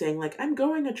favor by saying, like, I'm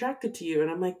growing attracted to you. And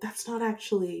I'm like, that's not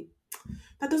actually,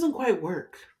 that doesn't quite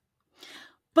work.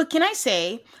 But can I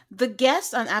say, the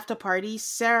guest on After Party,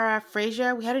 Sarah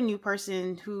Fraser, we had a new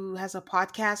person who has a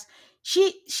podcast.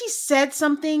 She said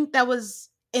something that was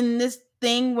in this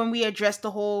thing when we addressed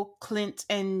the whole Clint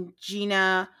and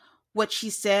Gina, what she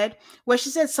said, where she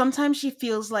said sometimes she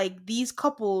feels like these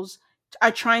couples are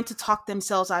trying to talk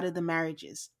themselves out of the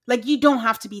marriages. Like, you don't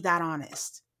have to be that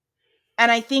honest.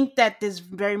 And I think that there's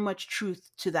very much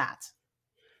truth to that.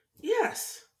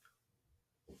 Yes.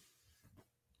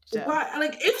 So. Why,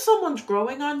 like, if someone's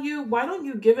growing on you, why don't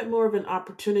you give it more of an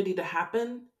opportunity to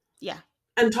happen? Yeah.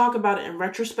 And talk about it in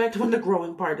retrospect when the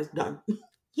growing part is done.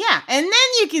 Yeah. And then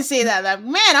you can say that, like,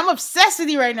 man, I'm obsessed with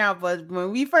you right now. But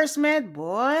when we first met,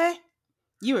 boy,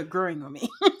 you were growing on me.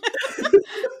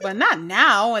 But not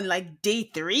now and like day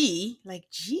 3. Like,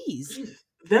 geez.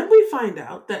 Then we find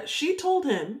out that she told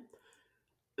him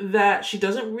that she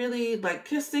doesn't really like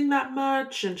kissing that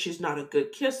much and she's not a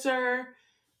good kisser.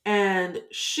 And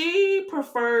she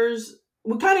prefers,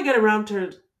 we kind of get around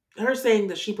to her saying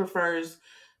that she prefers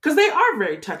Because they are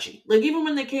very touchy. Like, even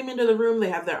when they came into the room,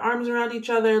 they have their arms around each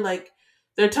other. Like,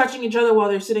 they're touching each other while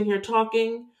they're sitting here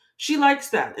talking. She likes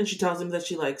that. And she tells him that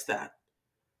she likes that.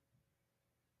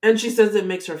 And she says it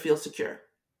makes her feel secure.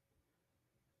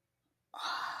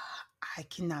 I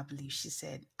cannot believe she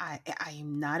said, I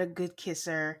am not a good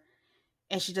kisser.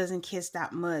 And she doesn't kiss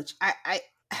that much.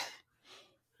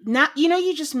 Not,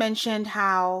 you just mentioned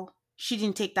how she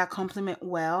didn't take that compliment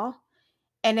well.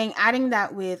 And then adding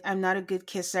that with, I'm not a good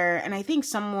kisser. And I think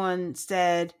someone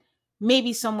said,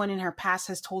 maybe someone in her past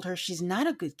has told her she's not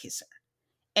a good kisser.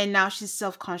 And now she's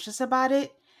self-conscious about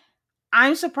it.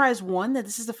 I'm surprised, one, that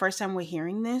this is the first time we're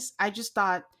hearing this. I just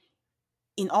thought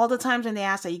in all the times when they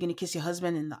asked, are you going to kiss your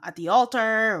husband at the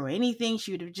altar or anything?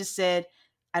 She would have just said,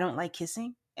 I don't like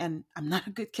kissing and I'm not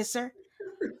a good kisser.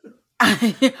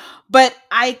 But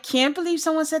I can't believe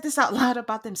someone said this out loud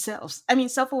about themselves. I mean,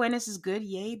 self-awareness is good,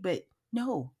 yay, but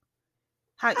no.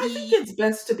 I think it's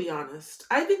best to be honest.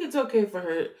 I think it's okay for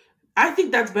her. I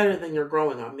think that's better than you're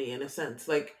growing on me in a sense.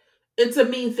 Like, it's a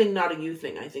me thing, not a you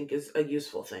thing, I think is a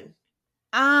useful thing.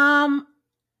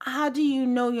 How do you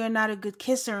know you're not a good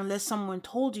kisser unless someone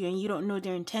told you and you don't know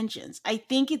their intentions? I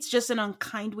think it's just an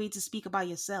unkind way to speak about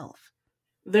yourself.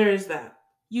 There is that.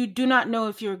 You do not know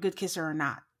if you're a good kisser or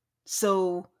not.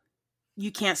 So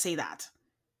you can't say that.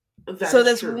 So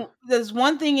there's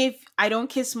one thing if I don't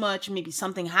kiss much, maybe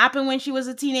something happened when she was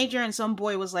a teenager and some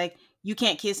boy was like, you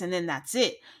can't kiss, and then that's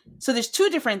it. So there's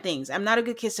two different things. I'm not a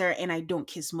good kisser and I don't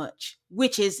kiss much.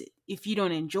 Which is it if you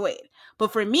don't enjoy it?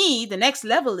 But for me, the next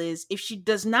level is if she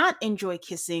does not enjoy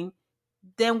kissing,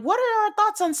 then what are our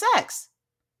thoughts on sex?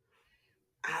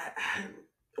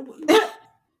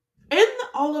 In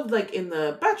all of like in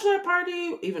the bachelor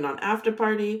party, even on after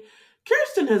party,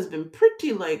 Kirsten has been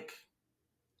pretty like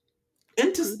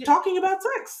into talking about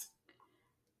sex.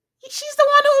 She's the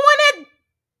one who wanted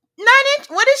 9 inch.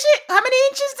 What is she? How many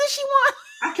inches does she want?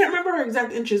 I can't remember her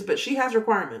exact inches, but she has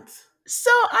requirements.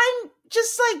 So I'm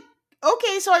just like,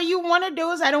 okay, so are you one of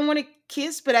those? I don't want to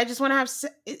kiss, but I just want to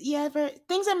have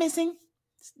things are missing.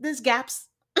 There's gaps.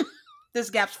 There's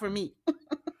gaps for me.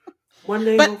 One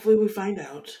day, hopefully we find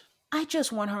out. I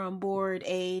just want her on board,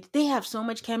 Aid. They have so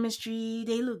much chemistry.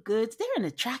 They look good. They're an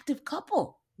attractive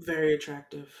couple. Very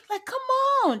attractive. Like, come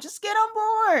on, just get on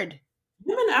board.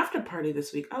 Women after party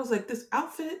this week. I was like, this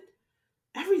outfit,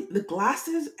 the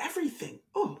glasses, everything.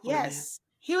 Oh, yes.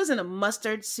 He was in a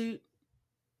mustard suit,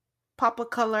 papa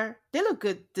color. They look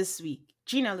good this week.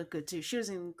 Gina looked good too. She was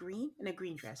in a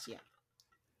green dress, yeah.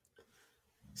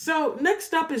 So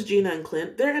next up is Gina and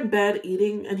Clint. They're in bed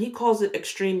eating, and he calls it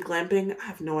extreme glamping. I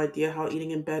have no idea how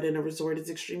eating in bed in a resort is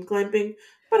extreme glamping,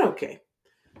 but okay.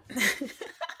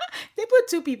 They put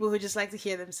two people who just like to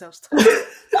hear themselves talk.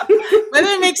 Whether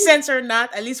it makes sense or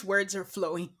not, at least words are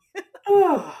flowing.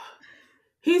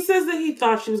 He says that he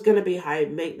thought she was going to be high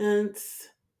maintenance,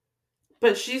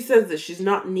 but she says that she's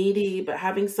not needy, but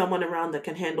having someone around that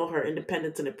can handle her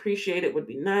independence and appreciate it would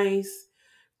be nice.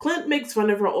 Clint makes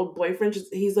fun of her old boyfriend.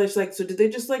 He's like, so did they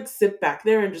just like sit back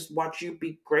there and just watch you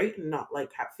be great and not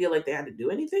like feel like they had to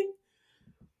do anything?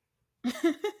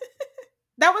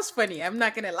 That was funny. I'm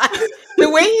not going to lie. The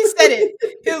way he said it,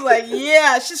 he was like,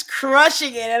 yeah, she's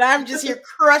crushing it. And I'm just here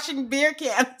crushing beer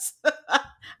cans.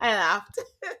 I laughed.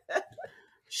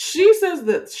 She says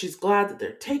that she's glad that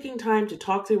they're taking time to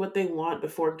talk through what they want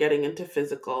before getting into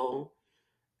physical.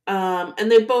 And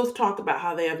they both talk about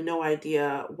how they have no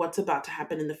idea what's about to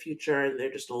happen in the future and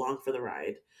they're just along for the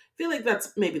ride. I feel like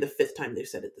that's maybe the 5th time they've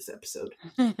said it this episode.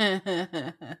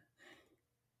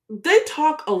 They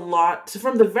talk a lot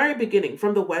from the very beginning,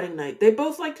 from the wedding night. They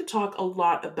both like to talk a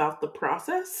lot about the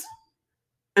process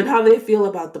and how they feel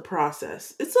about the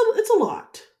process. It's a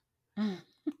lot.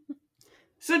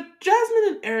 So Jasmine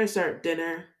and Eris are at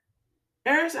dinner.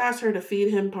 Eris asked her to feed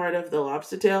him part of the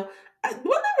lobster tail. When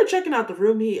they were checking out the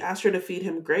room, he asked her to feed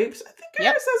him grapes. I think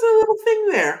Eris has a little thing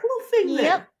there.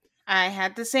 Yep. I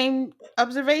had the same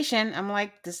observation. I'm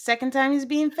like, the second time he's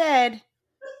being fed.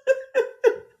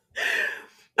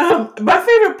 My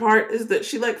favorite part is that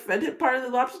she like fed him part of the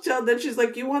lobster tail. Then she's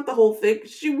like, "You want the whole thing?"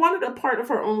 She wanted a part of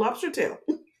her own lobster tail.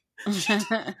 She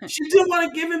didn't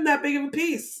want to give him that big of a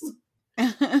piece.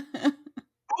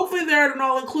 Hopefully, they're at an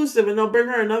all-inclusive, and they'll bring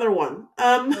her another one.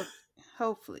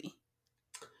 Hopefully.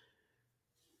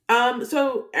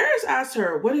 So Eris asked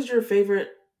her, "What is your favorite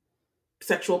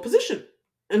sexual position?"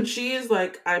 And she is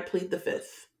like, "I plead the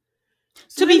 5th."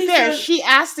 So to be fair, she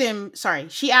asked him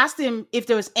if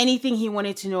there was anything he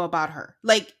wanted to know about her.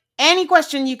 Like, any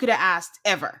question you could have asked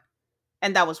ever.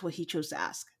 And that was what he chose to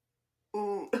ask.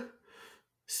 So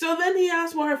then he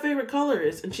asked what her favorite color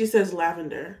is, and she says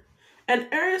lavender. And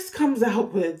Eris comes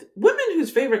out with women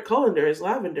whose favorite color is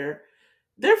lavender.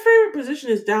 Their favorite position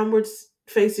is downwards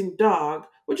facing dog,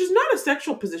 which is not a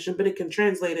sexual position, but it can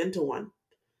translate into one.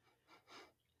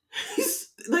 He's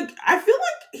like, I feel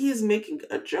like he's making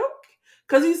a joke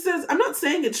because he says, I'm not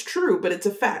saying it's true, but it's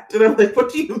a fact. And I'm like,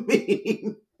 what do you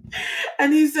mean?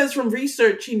 And he says, from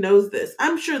research, he knows this.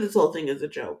 I'm sure this whole thing is a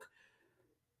joke.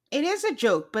 It is a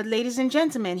joke, but ladies and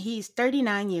gentlemen, he's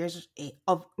 39 years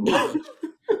of age,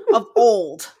 of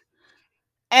old.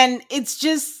 And it's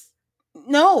just,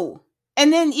 no.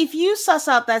 And then if you suss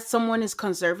out that someone is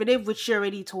conservative, which you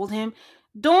already told him,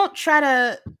 don't try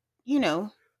to,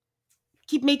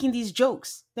 keep making these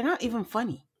jokes. They're not even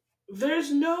funny.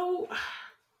 There's no.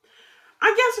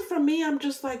 I guess for me, I'm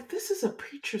just like, this is a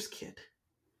preacher's kid.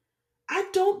 I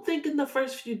don't think in the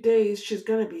first few days she's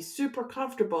gonna be super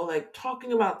comfortable, like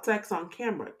talking about sex on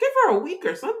camera. Give her a week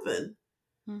or something.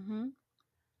 Mm-hmm.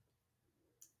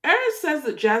 Eris says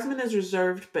that Jasmine is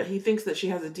reserved, but he thinks that she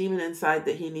has a demon inside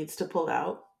that he needs to pull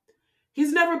out.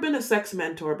 He's never been a sex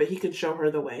mentor, but he can show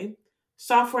her the way.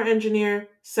 Software engineer,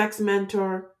 sex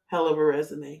mentor, hell of a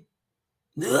resume.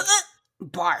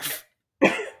 Barf.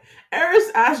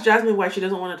 Eris asks Jasmine why she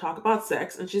doesn't want to talk about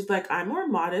sex, and she's like, I'm more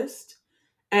modest.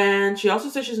 And she also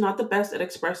says she's not the best at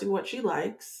expressing what she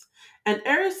likes. And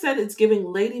Eris said it's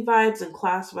giving lady vibes and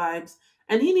class vibes,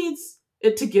 and he needs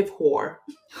it to give whore.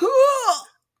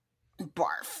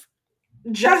 Barf.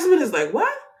 Jasmine is like,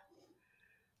 what?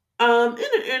 In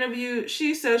an interview,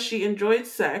 she says she enjoyed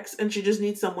sex and she just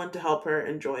needs someone to help her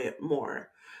enjoy it more.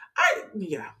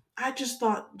 I just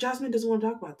thought Jasmine doesn't want to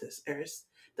talk about this, Eris.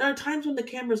 There are times when the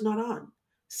camera's not on.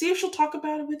 See if she'll talk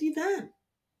about it with you then.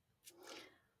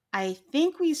 I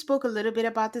think we spoke a little bit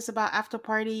about this about After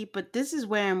Party, but this is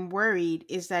where I'm worried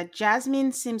is that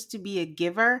Jasmine seems to be a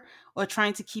giver or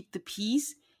trying to keep the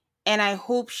peace. And I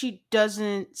hope she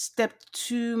doesn't step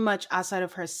too much outside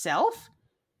of herself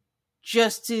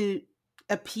just to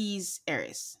appease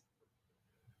Eris.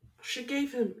 She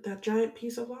gave him that giant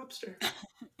piece of lobster.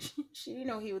 She didn't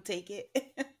know he would take it.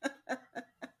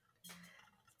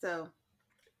 So.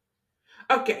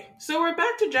 Okay, so we're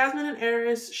back to Jasmine and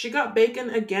Eris. She got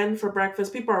bacon again for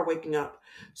breakfast. People are waking up.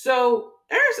 So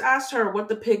Eris asked her what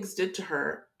the pigs did to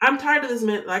her. I'm tired of this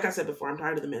man. Like I said before, I'm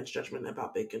tired of the man's judgment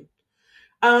about bacon.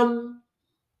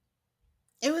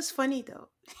 It was funny though.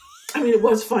 I mean, it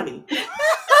was funny. It's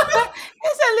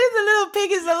at least the little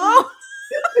pig is alone.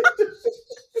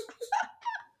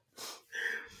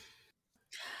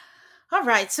 All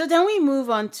right, so then we move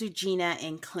on to Gina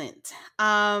and Clint.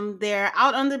 They're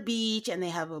out on the beach and they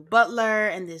have a butler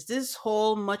and there's this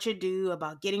whole much ado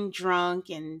about getting drunk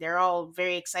and they're all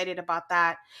very excited about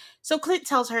that. So Clint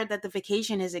tells her that the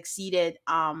vacation has exceeded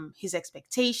his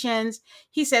expectations.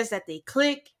 He says that they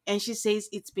click and she says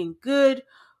it's been good,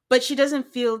 but she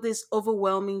doesn't feel this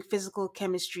overwhelming physical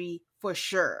chemistry for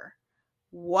sure.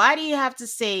 Why do you have to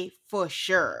say for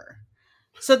sure?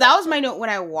 So that was my note when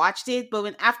I watched it. But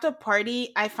when After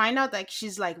Party, I find out that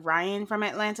she's like Ryan from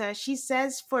Atlanta. She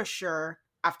says for sure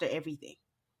after everything.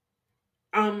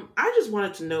 I just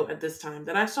wanted to note at this time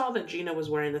that I saw that Gina was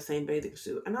wearing the same bathing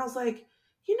suit. And I was like,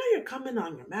 you're coming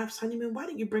on your MAFS honeymoon. Why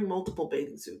didn't you bring multiple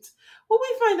bathing suits? Well,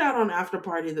 we find out on After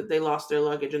Party that they lost their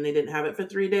luggage and they didn't have it for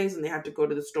 3 days and they had to go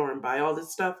to the store and buy all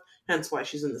this stuff. Hence why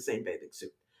she's in the same bathing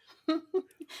suit.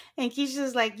 And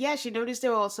Keisha's like, yeah, she noticed they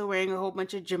were also wearing a whole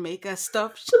bunch of Jamaica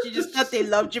stuff. She just thought they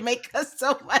loved Jamaica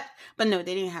so much. But no,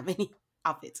 they didn't have any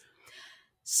outfits.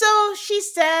 So she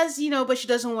says, but she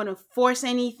doesn't want to force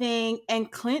anything.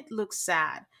 And Clint looks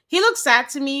sad. He looks sad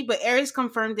to me, but Aries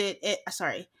confirmed it.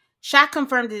 Shaq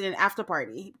confirmed it in After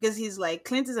Party because he's like,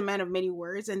 Clint is a man of many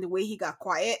words. And the way he got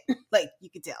quiet, like, you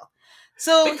could tell.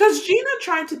 So because Gina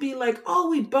tried to be like, oh,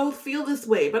 we both feel this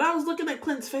way. But I was looking at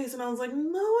Clint's face and I was like,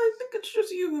 no, I think it's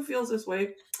just you who feels this way.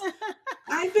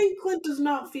 I think Clint does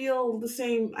not feel the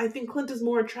same. I think Clint is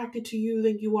more attracted to you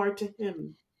than you are to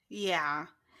him. Yeah.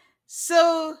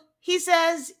 So he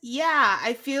says, yeah,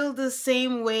 I feel the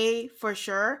same way for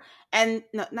sure. And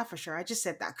no, not for sure. I just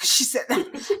said that because she said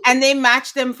that. And they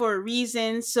match them for a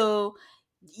reason. So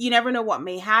you never know what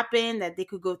may happen, that they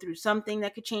could go through something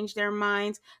that could change their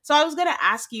minds. So I was going to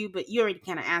ask you, but you already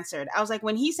kind of answered. I was like,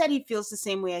 when he said he feels the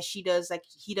same way as she does, like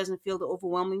he doesn't feel the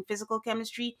overwhelming physical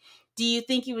chemistry, do you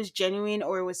think it was genuine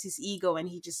or it was his ego and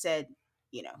he just said,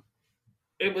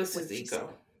 It was his ego.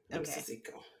 It was his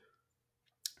ego.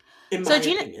 In my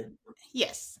opinion.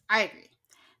 Yes, I agree.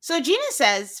 So Gina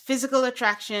says physical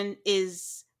attraction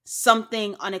is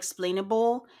something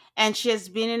unexplainable. And she has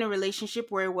been in a relationship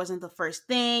where it wasn't the first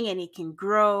thing and it can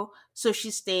grow. So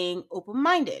she's staying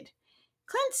open-minded.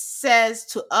 Clint says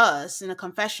to us in a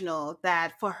confessional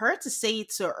that for her to say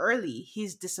it so early,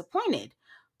 he's disappointed.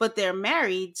 But they're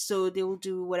married, so they will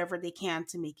do whatever they can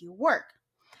to make it work.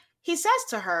 He says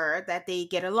to her that they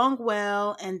get along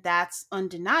well and that's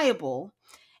undeniable.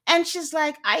 And she's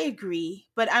like, I agree,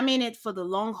 but I'm in it for the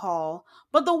long haul.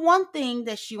 But the one thing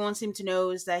that she wants him to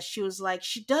know is that she was like,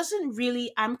 she doesn't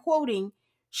really, I'm quoting,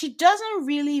 she doesn't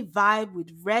really vibe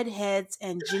with redheads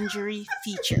and gingery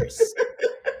features.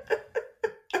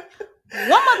 One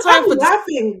more time I'm for the,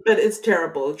 laughing, but it's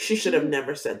terrible. She should have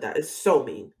never said that. It's so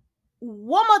mean.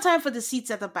 one more time for the seats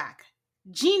at the back.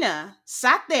 Gina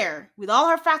sat there with all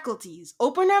her faculties,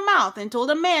 opened her mouth, and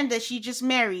told a man that she just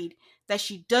married that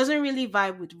she doesn't really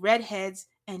vibe with redheads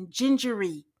and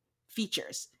gingery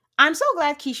features. I'm so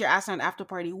glad Keisha asked on after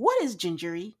party, what is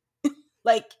gingery?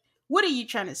 Like, what are you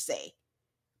trying to say?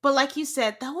 But like you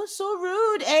said, that was so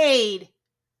rude, Aid.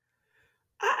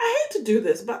 I hate to do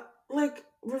this, but like,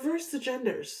 reverse the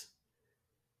genders.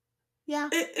 Yeah.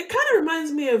 It kind of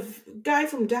reminds me of guy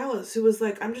from Dallas who was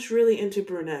like, I'm just really into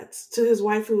brunettes, to his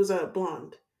wife who was a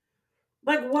blonde.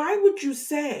 Like, why would you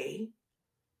say,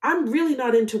 I'm really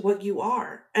not into what you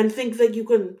are, and think that you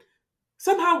can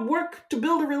somehow work to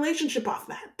build a relationship off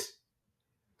that?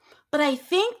 But I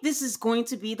think this is going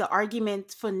to be the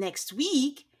argument for next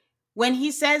week when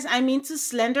he says, I'm into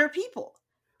slender people.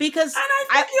 Because And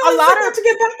I think he a only lot said of that to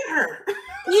get back at her.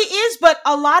 he is, but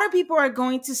a lot of people are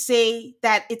going to say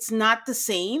that it's not the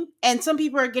same, and some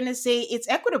people are going to say it's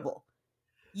equitable.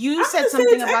 You I'm said gonna say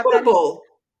something it's about equitable.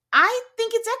 that. I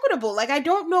think it's equitable. Like, I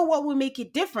don't know what would make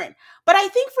it different. But I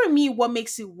think for me, what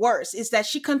makes it worse is that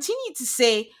she continued to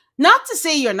say, not to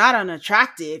say you're not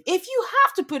unattractive. If you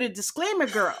have to put a disclaimer,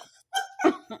 girl,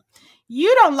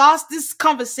 you don't lost this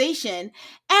conversation.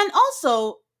 And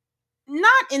also,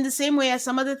 not in the same way as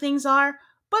some other things are,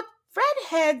 but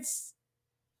redheads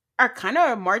are kind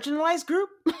of a marginalized group.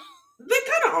 They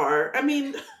kind of are. I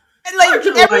mean, Like,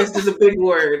 marginalized is a big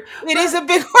word. it is a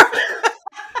big word.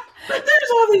 But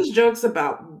there's all these jokes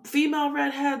about female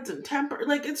redheads and temper.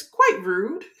 Like, it's quite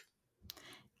rude.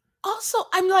 Also,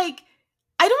 I'm like,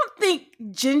 I don't think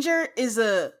ginger is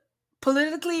a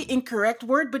politically incorrect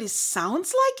word, but it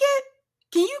sounds like it.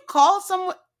 Can you call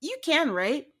someone? You can,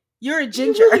 right? You're a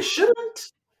ginger. You really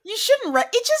shouldn't. You shouldn't, right?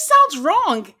 It just sounds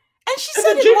wrong. And she If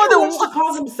said a it ginger more than wants once. to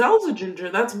call themselves a ginger,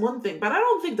 that's one thing. But I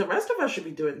don't think the rest of us should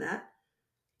be doing that.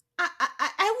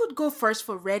 I would go first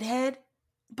for redhead,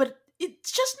 but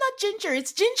it's just not ginger.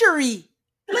 It's gingery.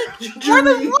 Like, more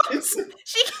than once.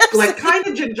 She kept Like, saying, kind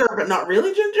of ginger, but not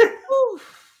really ginger.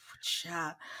 oof,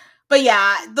 child. But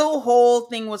yeah, the whole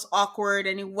thing was awkward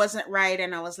and it wasn't right.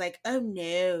 And I was like, oh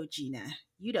no, Gina,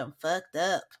 you done fucked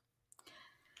up.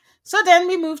 So then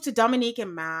we moved to Dominique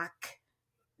and Mac.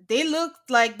 They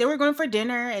looked like they were going for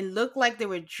dinner and looked like they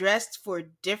were dressed for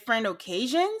different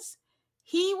occasions.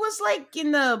 He was like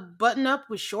in a button up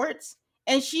with shorts,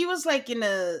 and she was like in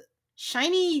a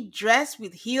shiny dress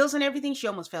with heels and everything. She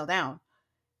almost fell down.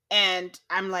 And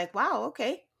I'm like, wow,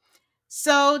 okay.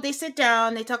 So they sit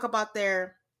down, they talk about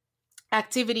their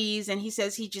activities, and he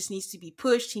says he just needs to be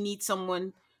pushed. He needs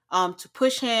someone to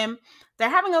push him. They're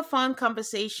having a fun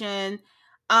conversation.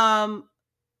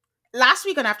 Last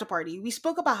week on After Party, we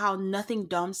spoke about how nothing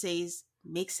Dom says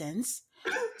makes sense.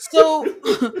 So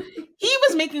he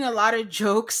was making a lot of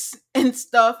jokes and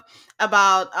stuff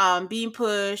about being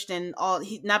pushed and all,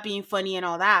 he not being funny and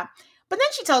all that. But then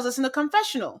she tells us in the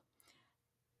confessional,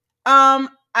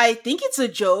 I think it's a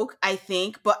joke,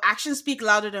 but actions speak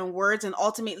louder than words, and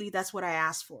ultimately that's what I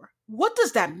asked for. What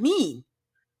does that mean?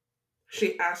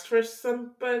 She asked for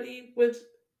somebody with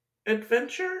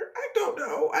adventure? I don't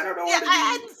know. I don't know Yeah, what it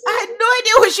I means. had no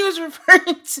idea what she was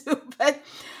referring to, but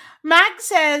Mag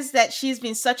says that she's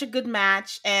been such a good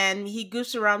match and he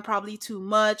goofs around probably too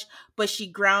much, but she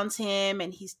grounds him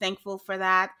and he's thankful for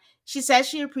that. She says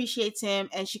she appreciates him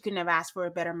and she couldn't have asked for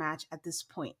a better match at this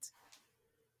point.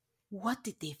 What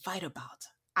did they fight about?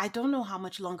 I don't know how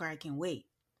much longer I can wait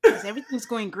because everything's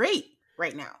going great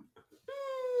right now.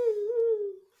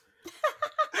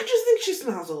 I just think she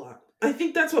smiles a lot. I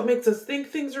think that's what makes us think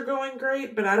things are going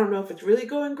great, but I don't know if it's really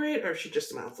going great or if she just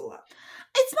smiles a lot.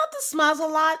 It's not the smiles a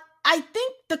lot. I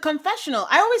think the confessional,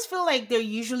 I always feel like they're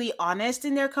usually honest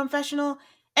in their confessional,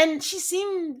 and she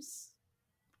seems,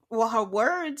 well, her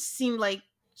words seem like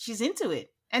she's into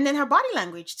it. And then her body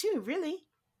language too, really.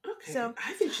 Okay. So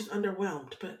I think she's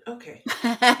underwhelmed, but okay.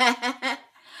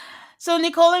 So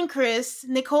Nicole and Chris,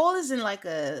 Nicole is in like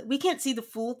we can't see the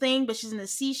full thing, but she's in a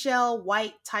seashell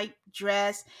white type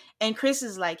dress. And Chris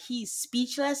is like, he's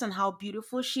speechless on how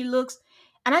beautiful she looks.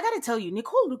 And I gotta tell you,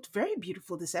 Nicole looked very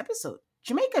beautiful this episode.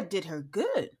 Jamaica did her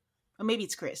good. Or maybe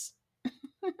it's Chris.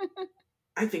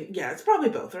 I think, yeah, it's probably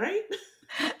both, right?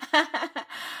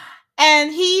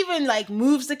 And he even like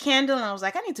moves the candle, and I was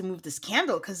like, I need to move this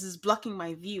candle because it's blocking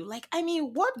my view. Like, I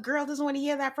mean, what girl doesn't want to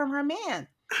hear that from her man?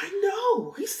 I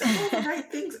know. He said all the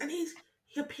right things, and he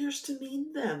appears to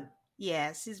mean them.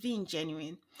 Yes, he's being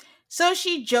genuine. So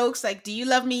she jokes like, "Do you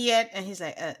love me yet?" And he's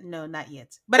like, "No, not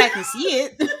yet, but I can see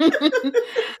it.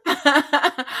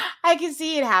 I can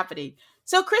see it happening."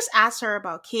 So Chris asks her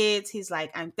about kids. He's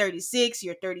like, "I'm 36,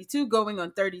 you're 32, going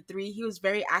on 33." He was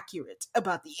very accurate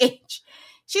about the age.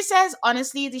 She says,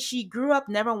 honestly, that she grew up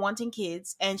never wanting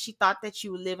kids, and she thought that she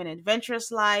would live an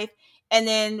adventurous life. And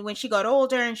then when she got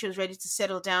older and she was ready to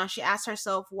settle down, she asked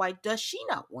herself, why does she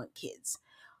not want kids?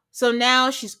 So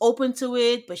now she's open to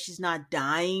it, but she's not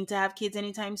dying to have kids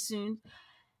anytime soon.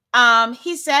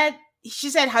 She said,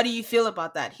 how do you feel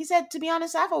about that? He said, to be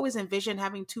honest, I've always envisioned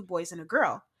having two boys and a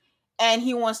girl. And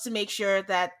he wants to make sure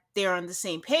that they're on the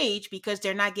same page because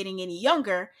they're not getting any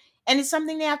younger. And it's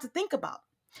something they have to think about.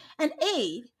 And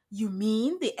Aid, you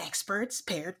mean the experts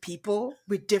paired people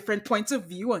with different points of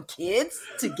view on kids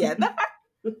together?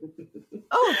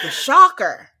 Oh, the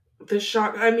shocker. The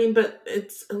shock. I mean, but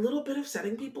it's a little bit of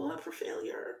setting people up for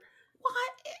failure.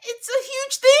 What? It's a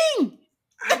huge thing.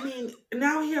 I mean,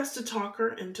 now he has to talk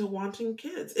her into wanting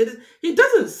kids. He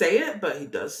doesn't say it, but he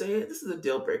does say it. This is a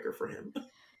deal breaker for him.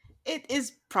 It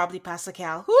is probably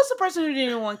Pascal. Who was the person who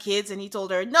didn't want kids and he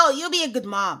told her, no, you'll be a good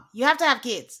mom. You have to have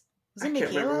kids. Was it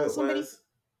Michaela?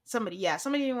 Somebody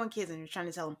didn't want kids and he was trying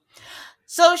to tell him.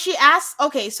 So she asks,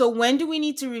 okay, so when do we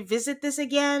need to revisit this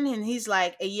again? And he's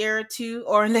like, a year or two,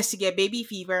 or unless you get baby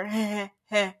fever.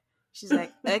 She's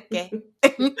like, okay.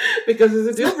 Because it's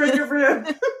a deal breaker for him.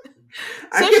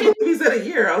 I can't believe he said a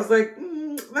year. I was like,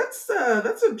 that's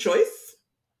a choice.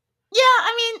 Yeah,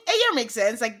 I mean, a year makes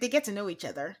sense. Like, they get to know each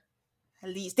other. At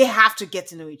least they have to get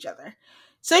to know each other.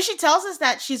 So she tells us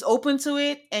that she's open to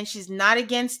it and she's not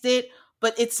against it,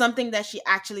 but it's something that she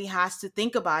actually has to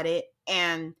think about it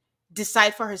and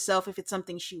decide for herself if it's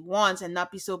something she wants and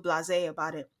not be so blasé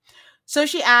about it. So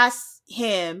she asks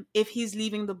him if he's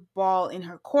leaving the ball in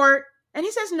her court, and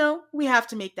he says, no, we have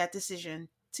to make that decision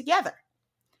together.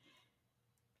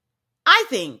 I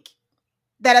think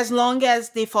that as long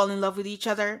as they fall in love with each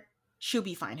other, she'll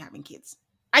be fine having kids.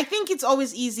 I think it's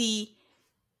always easy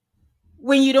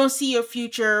when you don't see your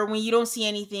future, when you don't see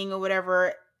anything or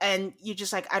whatever, and you're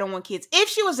just like, I don't want kids. If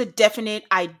she was a definite,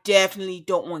 I definitely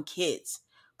don't want kids.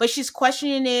 But she's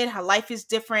questioning it. Her life is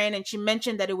different. And she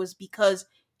mentioned that it was because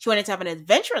she wanted to have an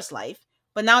adventurous life.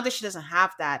 But now that she doesn't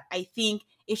have that, I think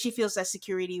if she feels that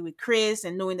security with Chris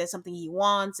and knowing that's something he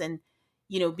wants and,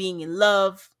 you know, being in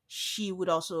love, she would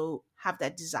also have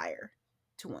that desire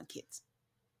to want kids.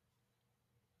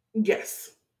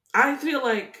 Yes. I feel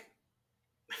like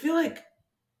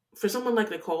for someone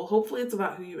like Nicole, hopefully it's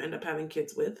about who you end up having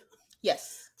kids with.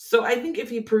 Yes. So I think if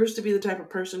he proves to be the type of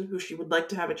person who she would like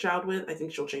to have a child with, I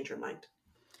think she'll change her mind.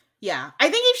 Yeah. I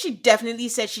think if she definitely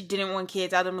said she didn't want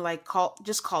kids, I'd be like,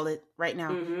 just call it right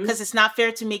now. Because it's not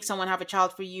fair to make someone have a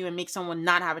child for you and make someone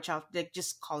not have a child. Like,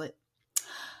 just call it.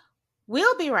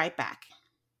 We'll be right back.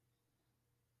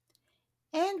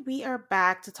 And we are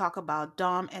back to talk about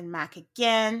Dom and Mac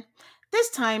again. This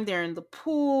time they're in the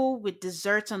pool with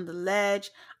desserts on the ledge.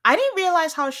 I didn't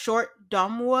realize how short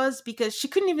Dom was because she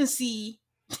couldn't even see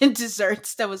the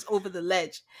desserts that was over the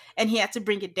ledge. And he had to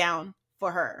bring it down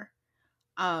for her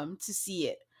to see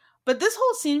it. But this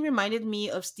whole scene reminded me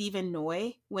of Steve and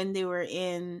Noi when they were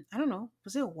in, I don't know,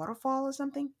 was it a waterfall or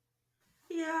something?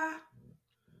 Yeah.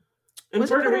 In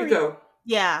Puerto Rico.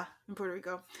 Yeah, in Puerto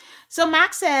Rico. So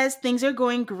Max says things are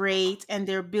going great and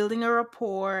they're building a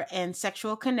rapport and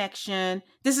sexual connection.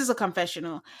 This is a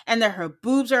confessional. And that her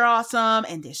boobs are awesome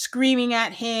and they're screaming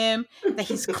at him that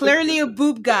he's clearly a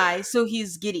boob guy, so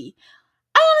he's giddy.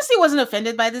 I honestly wasn't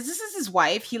offended by this. This is his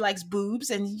wife. He likes boobs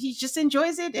and he just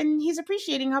enjoys it and he's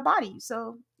appreciating her body.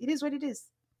 So it is what it is.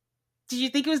 Did you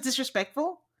think it was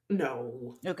disrespectful?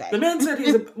 No. Okay. The man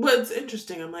said well, it's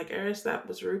interesting. I'm like, Eris, that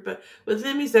was rude. But with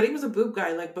him, he said he was a boob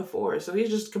guy like before. So he's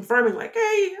just confirming like,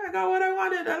 hey, I got what I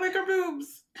wanted. I like her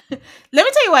boobs. Let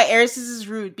me tell you why Eris is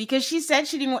rude. Because she said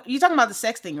she didn't want, you're talking about the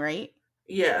sex thing, right?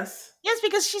 Yes. Yes,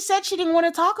 because she said she didn't want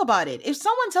to talk about it. If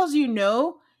someone tells you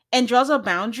no and draws a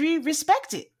boundary,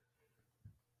 respect it.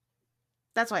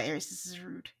 That's why Eris is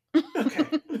rude. Okay.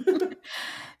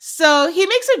 So he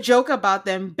makes a joke about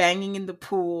them banging in the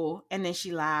pool, and then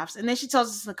she laughs. And then she tells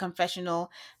us in the confessional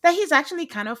that he's actually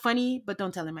kind of funny, but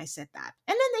don't tell him I said that.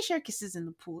 And then they share kisses in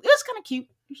the pool. It was kind of cute. It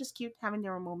was just cute having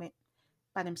their own moment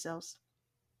by themselves.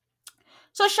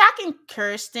 So Shaq and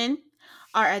Kirsten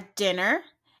are at dinner,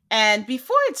 and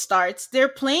before it starts, they're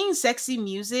playing sexy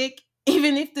music,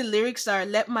 Even if the lyrics are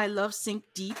 "Let my love sink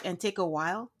deep and take a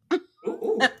while,"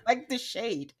 Ooh. like the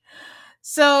shade.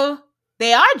 So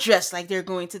they are dressed like they're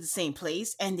going to the same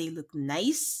place, and they look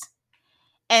nice.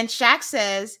 And Shaq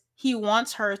says he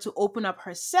wants her to open up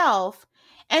herself.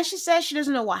 And she says she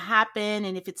doesn't know what happened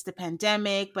and if it's the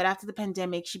pandemic, but after the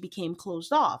pandemic, she became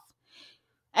closed off.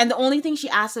 And the only thing she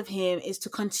asks of him is to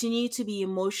continue to be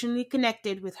emotionally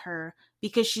connected with her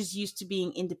because she's used to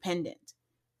being independent.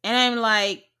 And I'm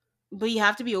like, but you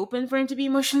have to be open for him to be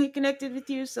emotionally connected with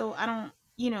you. So I don't,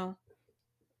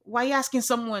 why are you asking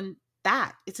someone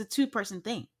that? It's a two-person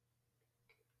thing.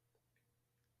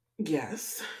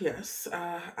 Yes, yes.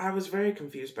 I was very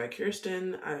confused by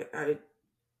Kirsten. I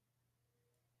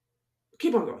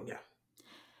keep on going. Yeah.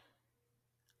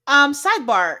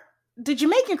 Sidebar: the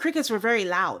Jamaican crickets were very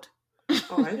loud.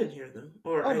 Oh, I didn't hear them,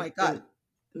 or Oh my God. didn't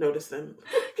notice them.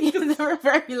 Yeah, they were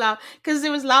very loud because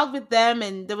it was loud with them,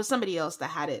 and there was somebody else that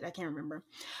had it. I can't remember.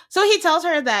 So he tells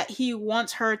her that he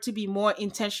wants her to be more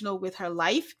intentional with her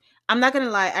life. I'm not gonna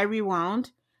lie, I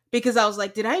rewound because I was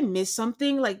like, did I miss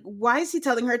something? Like, why is he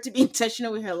telling her to be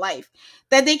intentional with her life?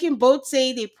 That they can both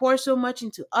say they pour so much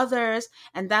into others,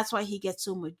 and that's why he gets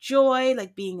so much joy,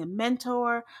 like being a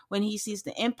mentor. When he sees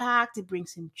the impact, it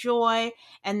brings him joy.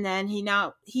 And then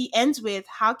he ends with,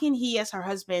 how can he, as her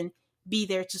husband, be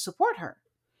there to support her?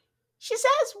 She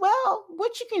says, well,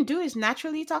 what you can do is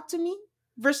naturally talk to me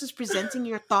versus presenting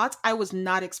your thoughts. I was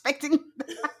not expecting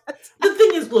that. The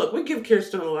thing is, look, we give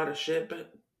Kirsten a lot of shit,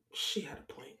 but she had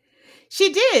a point.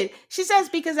 She did. She says,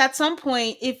 because at some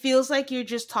point it feels like you're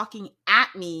just talking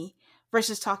at me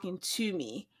versus talking to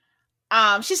me.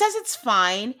 She says it's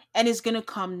fine and it's gonna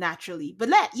come naturally. But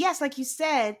yes, like you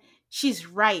said, she's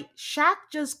right. Shaq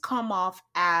just come off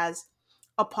as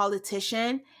a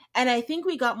politician. And I think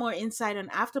we got more insight on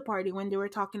After Party when they were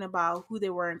talking about who they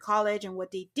were in college and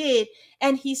what they did.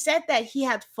 And he said that he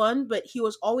had fun, but he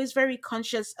was always very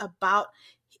conscious about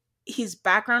his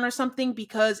background or something,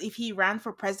 because if he ran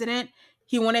for president,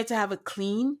 he wanted to have a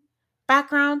clean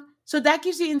background. So that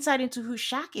gives you insight into who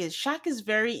Shaq is. Shaq is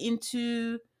very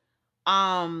into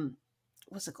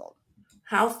what's it called?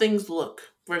 How things look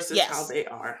versus Yes. how they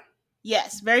are.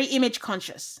 Yes, very image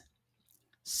conscious.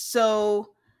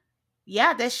 So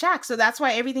yeah, that's Shaq. So that's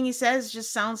why everything he says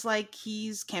just sounds like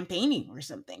he's campaigning or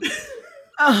something.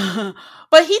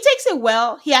 But he takes it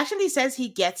well. He actually says he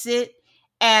gets it.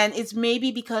 And it's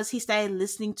maybe because he started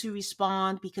listening to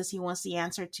respond because he wants the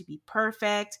answer to be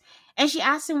perfect. And she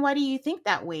asks him, why do you think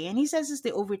that way? And he says it's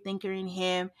the overthinker in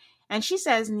him. And she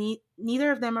says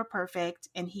neither of them are perfect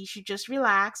and he should just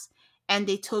relax. And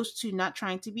they toast to not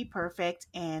trying to be perfect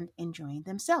and enjoying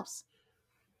themselves.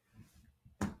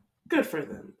 Good for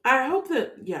them. I hope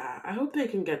they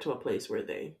can get to a place where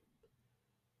they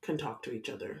can talk to each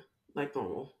other like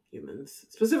normal humans.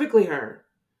 Specifically her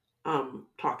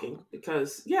talking.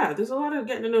 Because, there's a lot of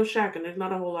getting to know Shaq and there's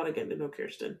not a whole lot of getting to know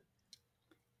Kirsten.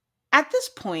 At this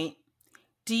point,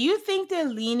 do you think they're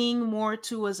leaning more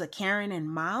towards a Karen and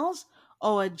Miles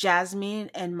or a Jasmine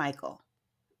and Michael?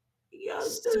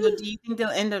 Yes. So do you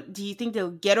think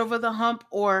they'll get over the hump,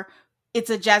 or it's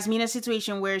a Jasmina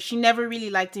situation where she never really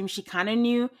liked him, she kind of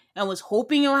knew and was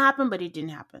hoping it'll happen, but it didn't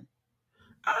happen?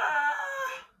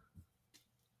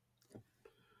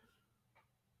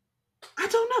 I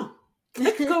don't know.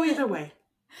 It could go either way.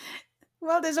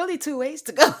 Well, there's only two ways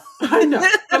to go. I know,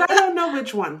 but I don't know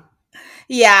which one.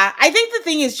 Yeah, I think the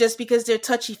thing is just because they're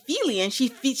touchy-feely and she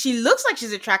looks like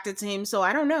she's attracted to him, so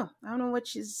I don't know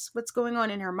what's going on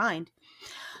in her mind.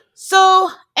 So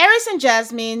Airris and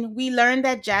Jasmine, we learned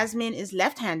that Jasmine is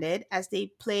left-handed as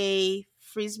they play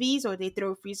frisbees, or they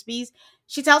throw frisbees.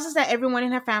 She tells us that everyone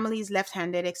in her family is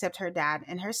left-handed except her dad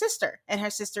and her sister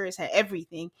is her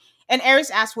everything. And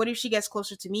Airris asks, what if she gets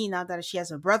closer to me now that she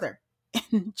has a brother?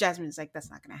 And Jasmine is like,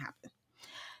 that's not gonna happen.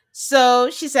 So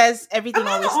she says everything. Am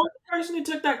I the only person who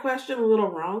took that question a little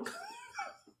wrong?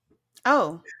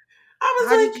 Oh,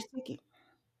 how did you take it?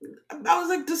 I was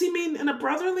like, does he mean in a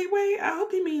brotherly way? I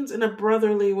hope he means in a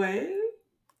brotherly way.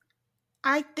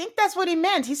 I think that's what he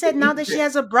meant. He said now that she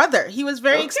has a brother. He was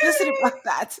very explicit about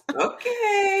that.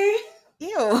 Okay.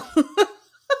 Ew.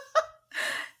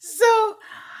 So,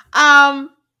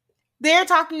 they're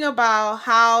talking about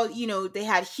how, they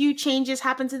had huge changes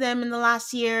happen to them in the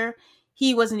last year.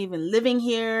 He wasn't even living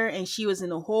here and she was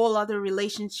in a whole other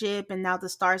relationship, and now the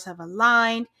stars have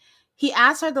aligned. He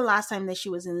asked her the last time that she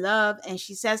was in love, and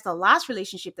she says the last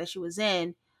relationship that she was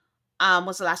in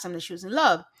was the last time that she was in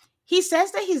love. He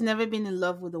says that he's never been in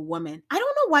love with a woman. I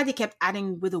don't know why they kept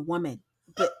adding with a woman,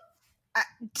 but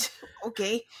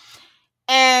okay.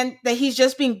 and that he's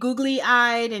just been googly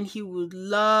eyed and he would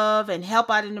love and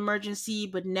help out in emergency,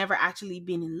 but never actually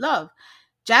been in love.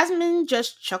 Jasmine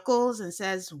just chuckles and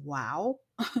says, wow.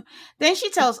 Then she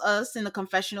tells us in the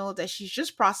confessional that she's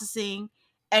just processing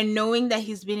and knowing that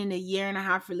he's been in a 1.5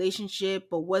 year relationship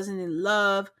but wasn't in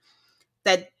love.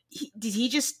 Did he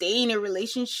just stay in a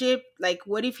relationship? Like,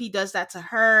 what if he does that to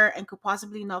her and could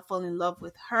possibly not fall in love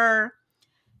with her?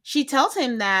 She tells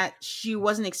him that she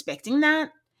wasn't expecting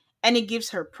that, and it gives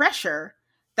her pressure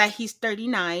that he's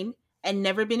 39 and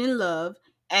never been in love,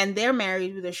 and they're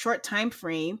married with a short time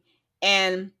frame,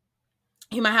 and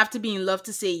he might have to be in love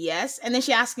to say yes. And then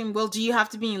she asks him, well, do you have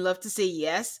to be in love to say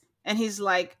yes? And he's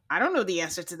like, I don't know the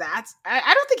answer to that.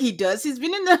 I don't think he does. He's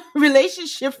been in the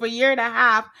relationship for 1.5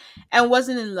 years and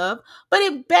wasn't in love. But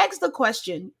it begs the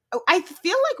question. I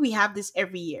feel like we have this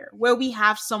every year where we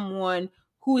have someone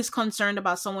who is concerned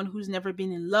about someone who's never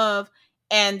been in love,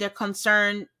 and they're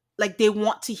concerned, like they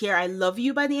want to hear I love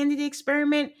you by the end of the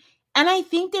experiment. And I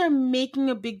think they're making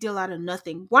a big deal out of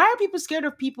nothing. Why are people scared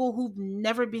of people who've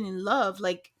never been in love?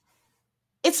 Like,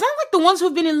 it's not like the ones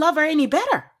who've been in love are any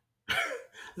better.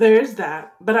 There's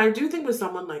that. But I do think with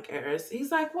someone like Eris,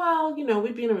 he's like, well,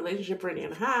 we've been in a relationship for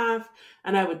 1.5 years,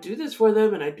 and I would do this for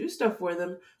them, and I do stuff for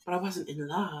them, but I wasn't in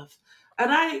love. And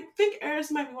I think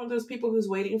Eris might be one of those people who's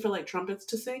waiting for, like, trumpets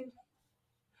to sing.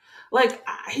 Like,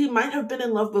 he might have been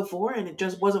in love before, and it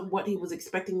just wasn't what he was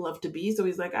expecting love to be, so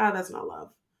he's like, that's not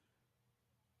love.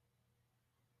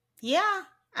 Yeah,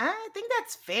 I think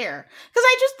that's fair. Because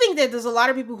I just think that there's a lot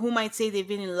of people who might say they've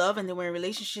been in love and they were in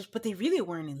relationships, but they really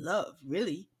weren't in love,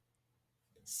 really.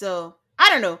 So, I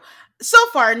don't know. So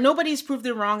far, nobody's proved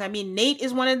it wrong. I mean, Nate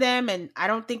is one of them, and I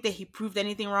don't think that he proved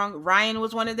anything wrong. Ryan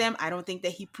was one of them. I don't think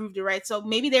that he proved it right. So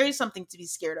maybe there is something to be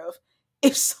scared of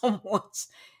if someone's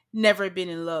never been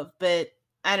in love. But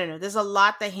I don't know. There's a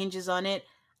lot that hinges on it.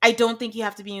 I don't think you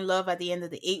have to be in love at the end of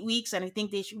the 8 weeks. And I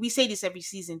think we say this every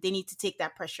season. They need to take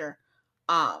that pressure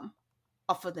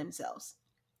off of themselves.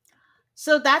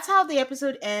 So that's how the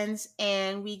episode ends.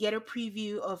 And we get a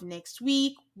preview of next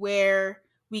week where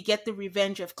we get the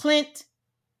revenge of Clint,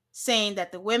 saying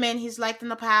that the women he's liked in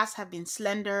the past have been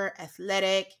slender,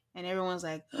 athletic, and everyone's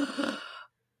like,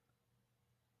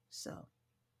 so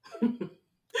I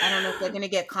don't know if they're going to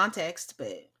get context,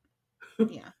 but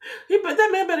yeah. But that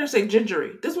man better say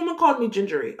gingery. This woman called me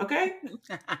gingery, okay?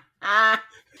 I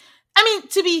mean,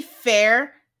 to be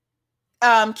fair,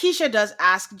 Keisha does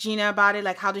ask Gina about it.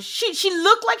 Like, how does she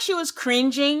looked like she was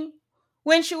cringing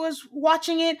when she was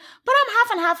watching it, but I'm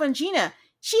half and half on Gina.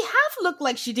 She half looked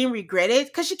like she didn't regret it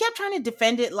because she kept trying to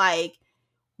defend it like,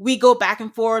 we go back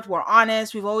and forth, we're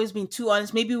honest, we've always been too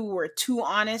honest. Maybe we were too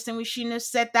honest and we shouldn't have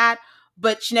said that,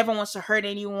 but she never wants to hurt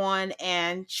anyone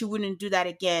and she wouldn't do that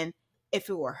again if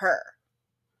it were her.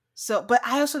 So, but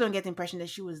I also don't get the impression that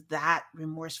she was that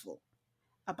remorseful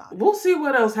about it. We'll see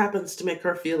what else happens to make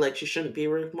her feel like she shouldn't be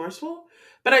remorseful.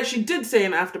 But she did say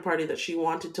in after party that she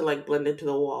wanted to like blend into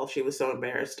the wall. She was so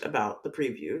embarrassed about the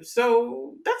preview.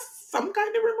 So that's some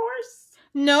kind of remorse.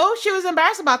 No, she was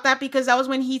embarrassed about that because that was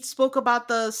when he spoke about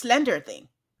the slender thing.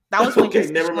 That was when okay,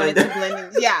 never mind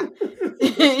that.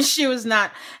 Yeah, she was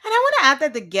not. And I want to add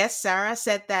that the guest Sarah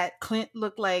said that Clint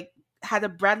had a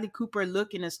Bradley Cooper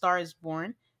look in A Star Is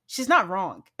Born. She's not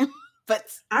wrong, but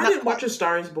I didn't watch A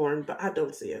Star Is Born, but I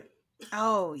don't see it.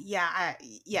 Oh yeah,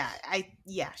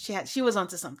 she was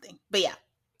onto something, but yeah.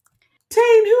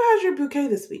 Tane, who has your bouquet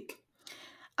this week?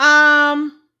 My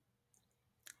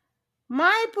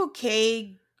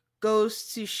bouquet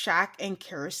goes to Shaq and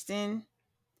Kirsten.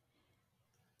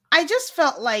 I just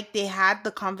felt like they had the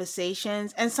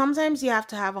conversations, and sometimes you have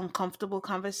to have uncomfortable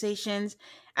conversations.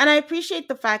 And I appreciate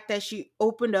the fact that she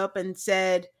opened up and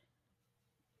said,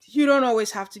 you don't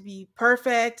always have to be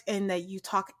perfect, and that you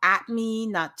talk at me,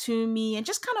 not to me, and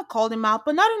just kind of called him out,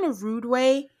 but not in a rude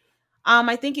way.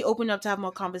 I think he opened up to have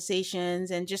more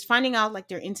conversations and just finding out like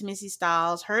their intimacy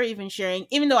styles, her even sharing,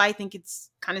 even though I think it's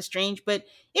kind of strange, but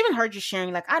even her just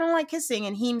sharing like, I don't like kissing,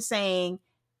 and him saying,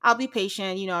 I'll be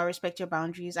patient, I respect your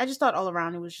boundaries. I just thought all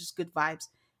around it was just good vibes.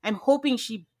 I'm hoping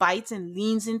she bites and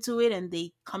leans into it and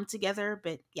they come together,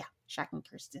 but yeah, Shaq and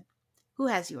Kirsten. Who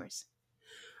has yours?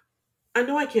 I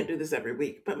know I can't do this every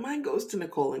week, but mine goes to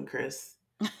Nicole and Chris.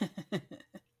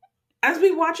 As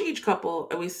we watch each couple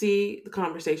and we see the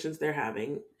conversations they're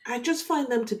having, I just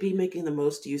find them to be making the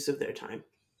most use of their time.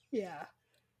 Yeah.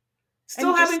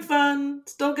 Still having fun,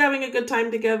 still having a good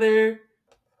time together,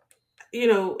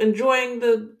 enjoying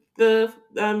the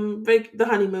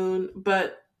honeymoon,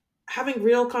 but having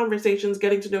real conversations,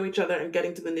 getting to know each other and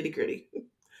getting to the nitty-gritty.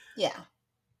 Yeah.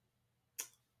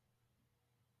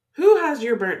 Who has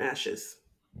your burnt ashes?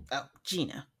 Oh,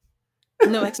 Gina.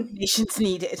 No explanations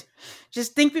needed.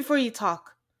 Just think before you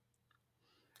talk.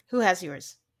 Who has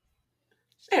yours?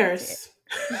 There's.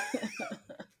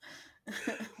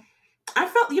 I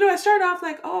felt, I started off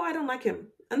like, oh, I don't like him.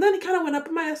 And then he kind of went up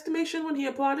in my estimation when he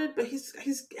applauded, but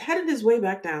he's headed his way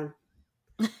back down.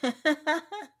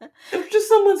 If just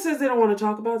someone says they don't want to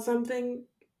talk about something,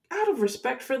 out of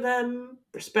respect for them,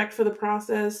 respect for the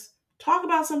process, talk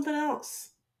about something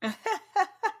else. And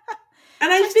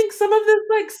I think some of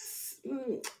this,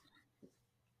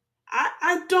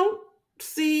 I don't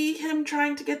see him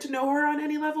trying to get to know her on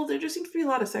any level. There just seems to be a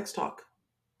lot of sex talk.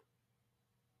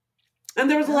 And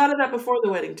there was a lot of that before the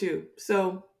wedding, too.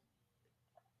 So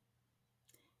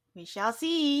we shall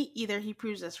see. Either he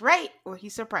proves us right or he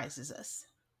surprises us.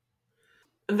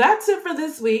 That's it for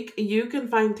this week. You can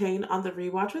find Tane on the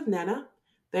Rewatch with Nana.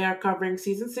 They are covering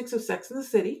season 6 of Sex and the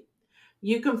City.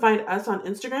 You can find us on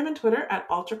Instagram and Twitter at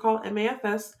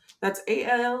AltarCallMAFS. That's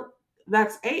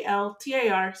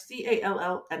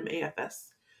ALTARCALLMAFS.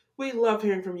 We love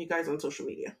hearing from you guys on social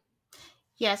media.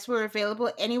 Yes, we're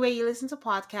available anywhere you listen to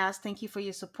podcasts. Thank you for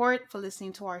your support, for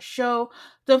listening to our show.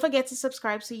 Don't forget to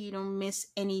subscribe so you don't miss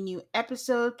any new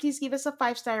episode. Please give us a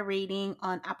 5-star rating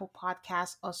on Apple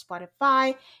Podcasts or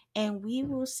Spotify. And we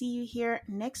will see you here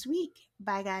next week.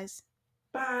 Bye, guys.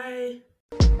 Bye.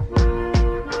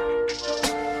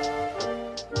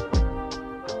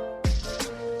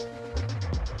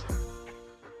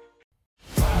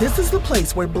 This is the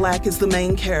place where Black is the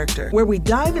main character, where we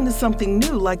dive into something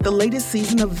new like the latest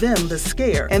season of Them, the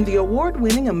Scare, and the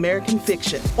award-winning American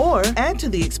Fiction. Or add to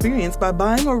the experience by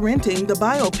buying or renting the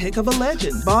biopic of a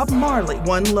legend, Bob Marley,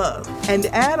 One Love. And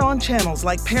add on channels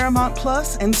like Paramount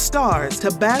Plus and Stars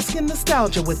to bask in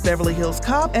nostalgia with Beverly Hills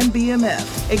Cop and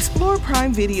BMF. Explore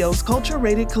Prime Video's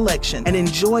culture-rated collection and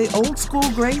enjoy old school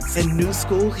greats and new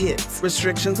school hits.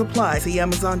 Restrictions apply. See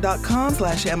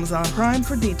Amazon.com/Amazon Prime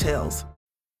for details.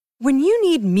 When you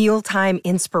need mealtime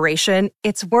inspiration,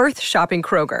 it's worth shopping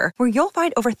Kroger, where you'll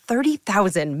find over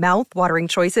 30,000 mouth-watering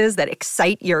choices that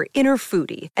excite your inner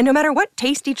foodie. And no matter what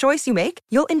tasty choice you make,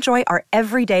 you'll enjoy our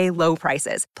everyday low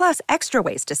prices, plus extra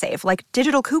ways to save, like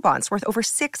digital coupons worth over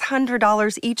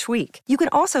 $600 each week. You can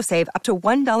also save up to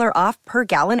 $1 off per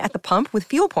gallon at the pump with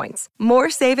fuel points.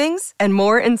 More savings and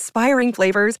more inspiring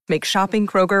flavors make shopping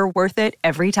Kroger worth it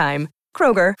every time.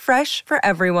 Kroger, fresh for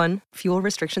everyone. Fuel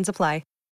restrictions apply.